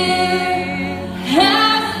fear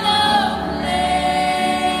has no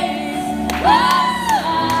place at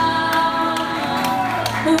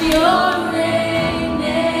sound of your great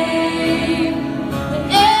name.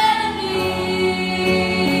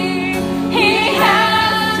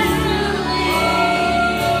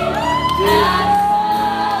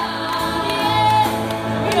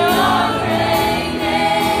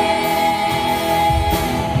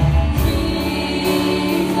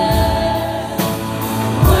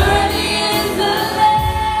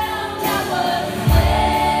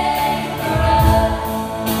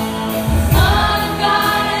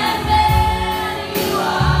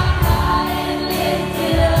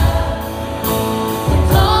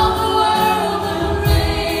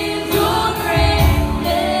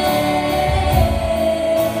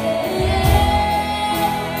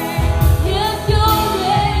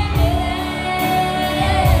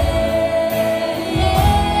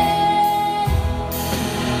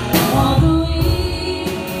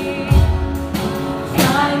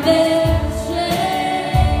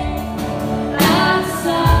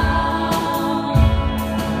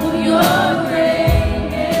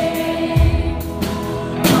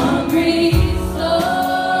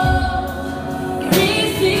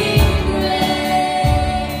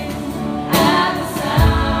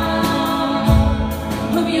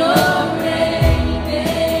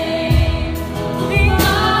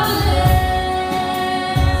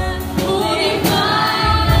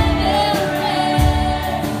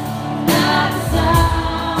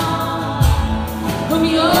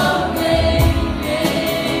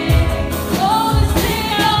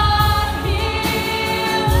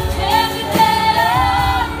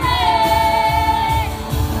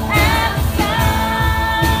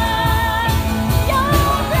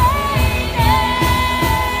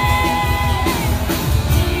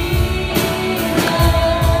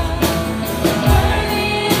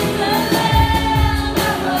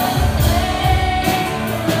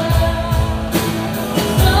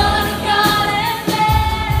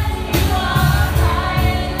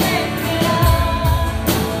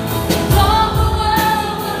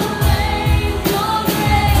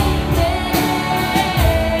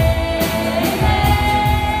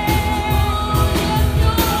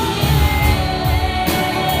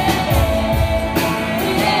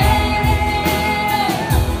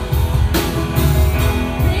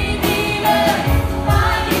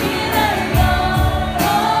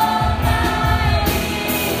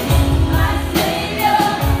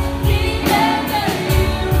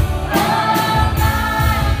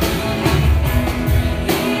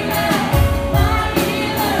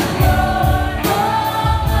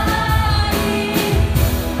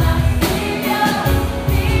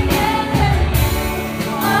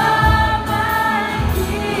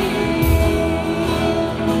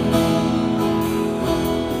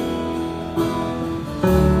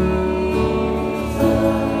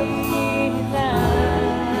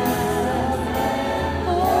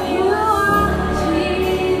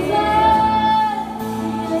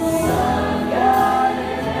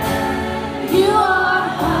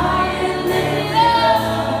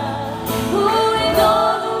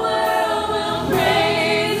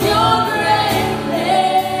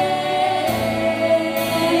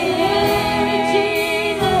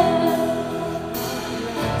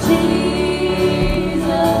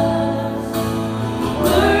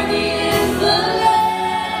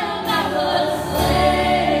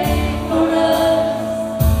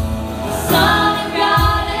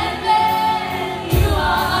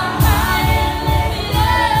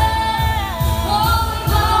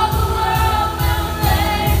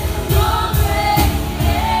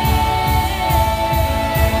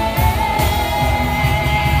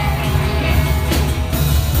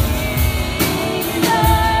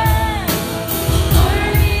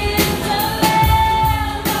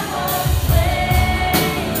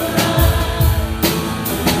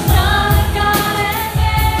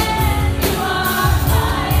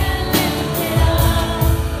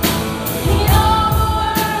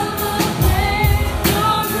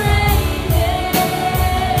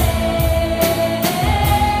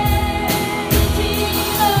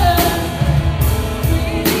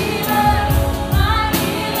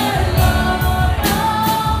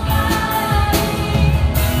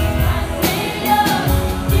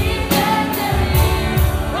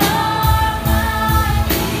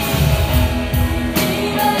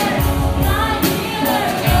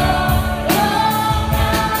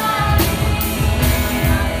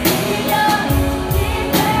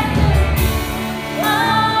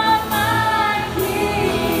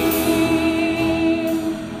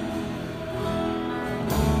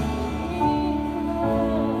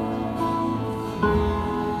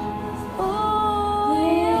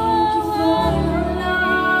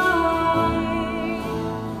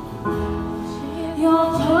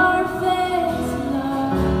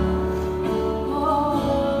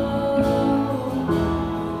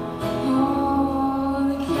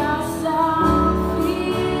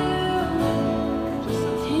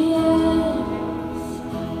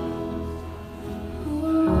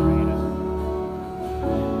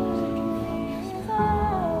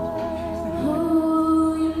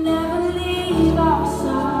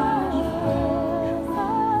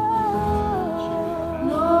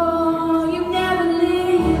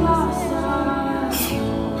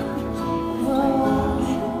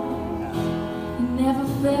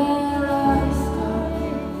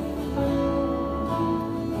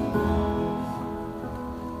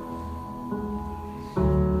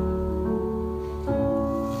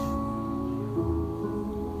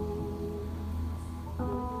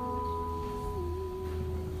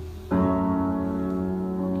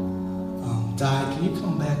 can you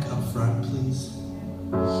come back up front, please?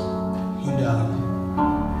 And I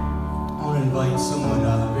want to invite someone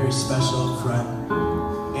very special up front.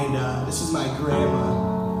 And this is my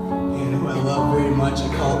grandma, and who I love very much.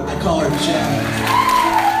 I call her Jen.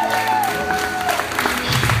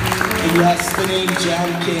 And yes, the name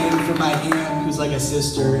Jen came from my aunt, who's like a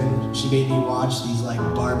sister, and she made me watch these like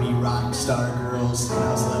Barbie rock star girls when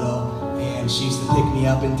I was little. And she used to pick me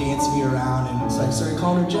up and dance me around, and so I started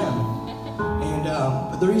calling her Jen. And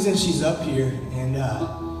but the reason she's up here, and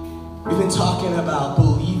we've been talking about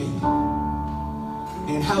believing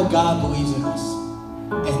and how God believes in us.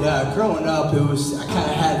 And growing up, I kind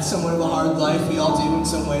of had somewhat of a hard life. We all do in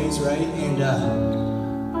some ways, right? And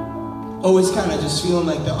always kind of just feeling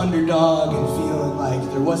like the underdog and feeling like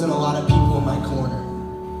there wasn't a lot of people in my corner.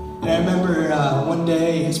 And I remember one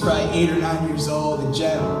day, I was probably 8 or 9 years old, and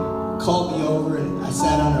Jen called me over, and I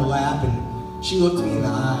sat on her lap, and she looked me in the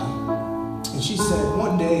eye, and she said,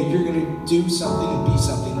 one day you're going to do something and be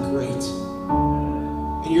something great,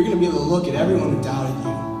 and you're going to be able to look at everyone who doubted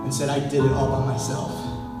you and said, I did it all by myself.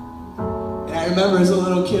 And I remember as a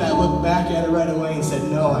little kid, I looked back at her right away and said,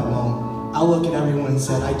 no, I won't. I'll look at everyone and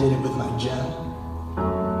said, I did it with my Jen.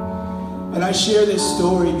 And I share this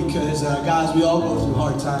story because, guys, we all go through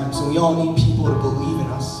hard times, and we all need people to believe in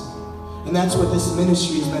us. And that's what this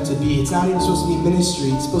ministry is meant to be. It's not even supposed to be a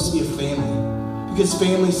ministry, it's supposed to be a family. Because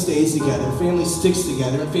family stays together, family sticks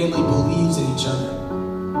together, and family believes in each other.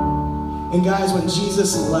 And guys, when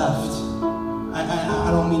Jesus left,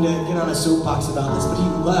 I don't mean to get on a soapbox about this, but he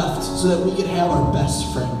left so that we could have our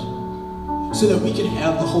best friend. So that we could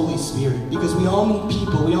have the Holy Spirit. Because we all need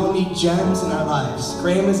people, we all need gems in our lives,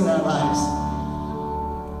 grandmas in our lives.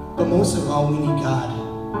 But most of all, we need God.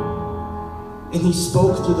 And he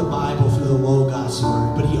spoke through the Bible, through the Logos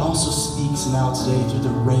word, but he also speaks now today through the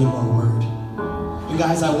Rhema word. And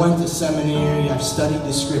guys, I went to seminary, I've studied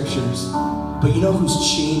the scriptures, but you know who's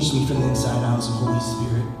changed me from the inside out is the Holy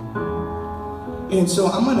Spirit. And so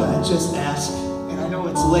I'm gonna just ask, and I know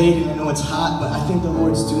it's late and I know it's hot, but I think the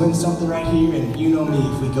Lord's doing something right here, and you know me,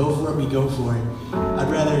 if we go for it, we go for it. I'd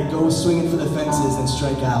rather go swinging for the fences than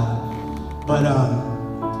strike out. But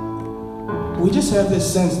we just have this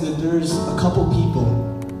sense that there's a couple people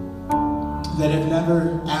that have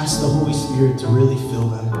never asked the Holy Spirit to really fill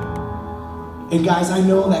them. And guys, I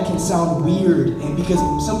know that can sound weird, and because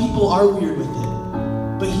some people are weird with it,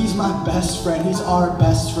 but he's my best friend. He's our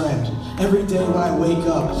best friend. Every day when I wake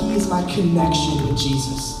up, he is my connection with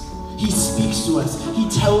Jesus. He speaks to us. He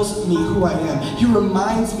tells me who I am. He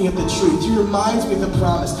reminds me of the truth. He reminds me of the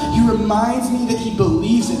promise. He reminds me that he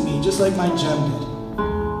believes in me, just like my Jen did.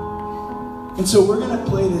 And so we're going to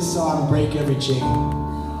play this song, Break Every Chain.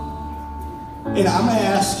 And I'm going to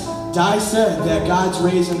ask, Di said that God's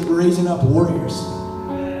raising up warriors.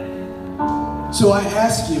 So I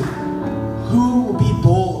ask you, who will be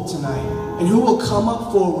bold tonight? And who will come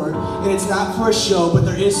up forward? And it's not for a show, but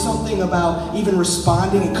there is something about even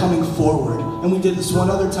responding and coming forward. And we did this one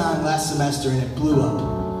other time last semester, and it blew up.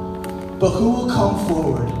 But who will come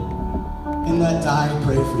forward and let Di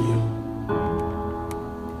pray for you?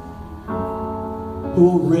 Who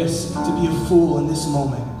will risk to be a fool in this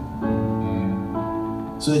moment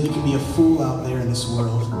so that you can be a fool out there in this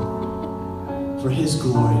world for his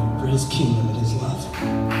glory, for his kingdom and his love?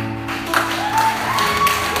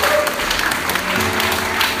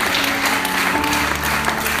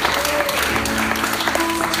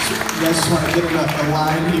 You guys just want to get in a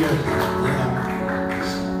line here? Yeah.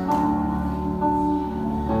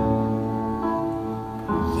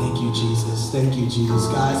 Thank you, Jesus. Thank you, Jesus.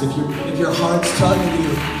 Guys, if your heart's tugging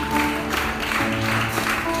you,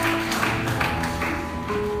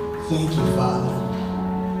 thank you, Father.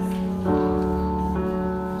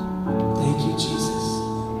 Thank you, Jesus.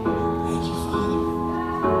 Thank you, Father.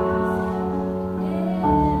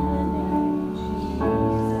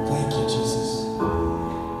 Thank you, Jesus.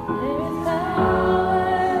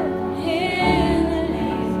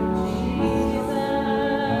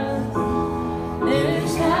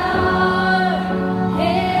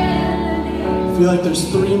 I feel like there's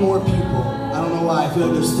 3 more people. I don't know why. I feel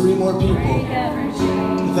like there's 3 more people.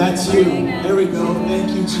 If that's you, there we go. Thank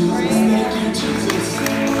you, Jesus. Thank you, Jesus.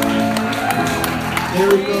 There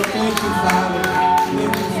we go. Thank you, Father.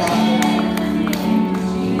 Thank you, Father.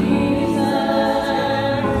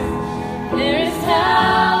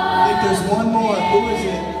 I think there's one more. Who is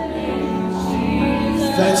it?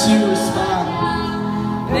 If that's you, respond.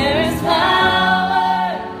 There is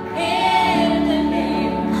power in the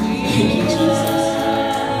name of Jesus. Thank you, Jesus.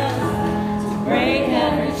 To break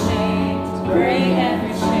every chain, to break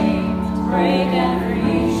every chain, to break every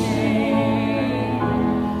chain,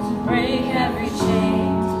 to break every chain.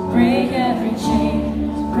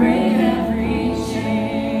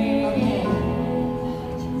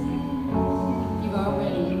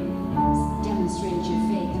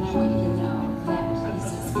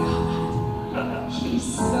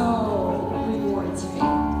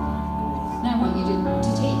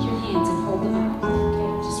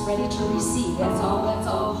 see. That's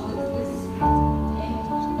all. Okay?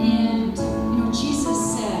 And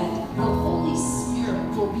Jesus said the Holy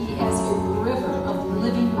Spirit will be as a river of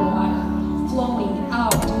living water flowing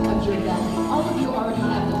out of your belly. All of you already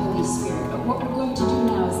have the Holy Spirit, but what we're going to do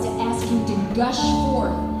now is to ask Him to gush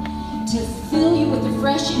forth, to fill you with a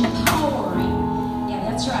fresh empowering. Yeah,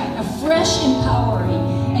 that's right, a fresh empowering.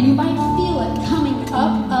 And you might feel it coming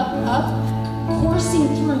up, coursing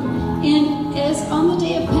through. And as on the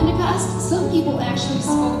day of Pentecost, some people actually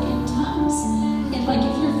spoke in tongues. And like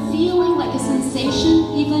if you're feeling like a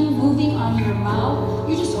sensation even moving on your mouth,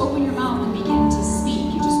 you just open your mouth and begin to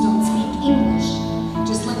speak. You just don't speak English.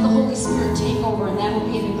 Just let the Holy Spirit take over, and that will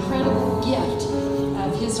be an incredible gift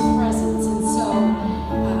of His presence. And so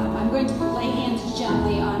I'm going to lay hands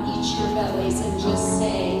gently on each of your bellies and just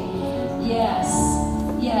say, yes,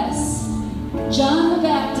 yes. John the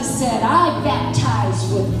Baptist said, I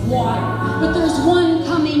baptize with water, but there's one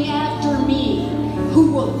coming after me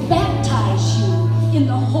who will baptize you in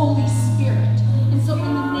the Holy Spirit. And so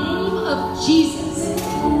in the name of Jesus,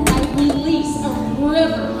 I release a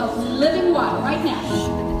river of living water right now.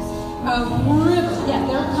 A river. Yeah,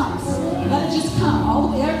 there it comes. Let it just come all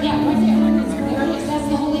the way there. Yeah, right there.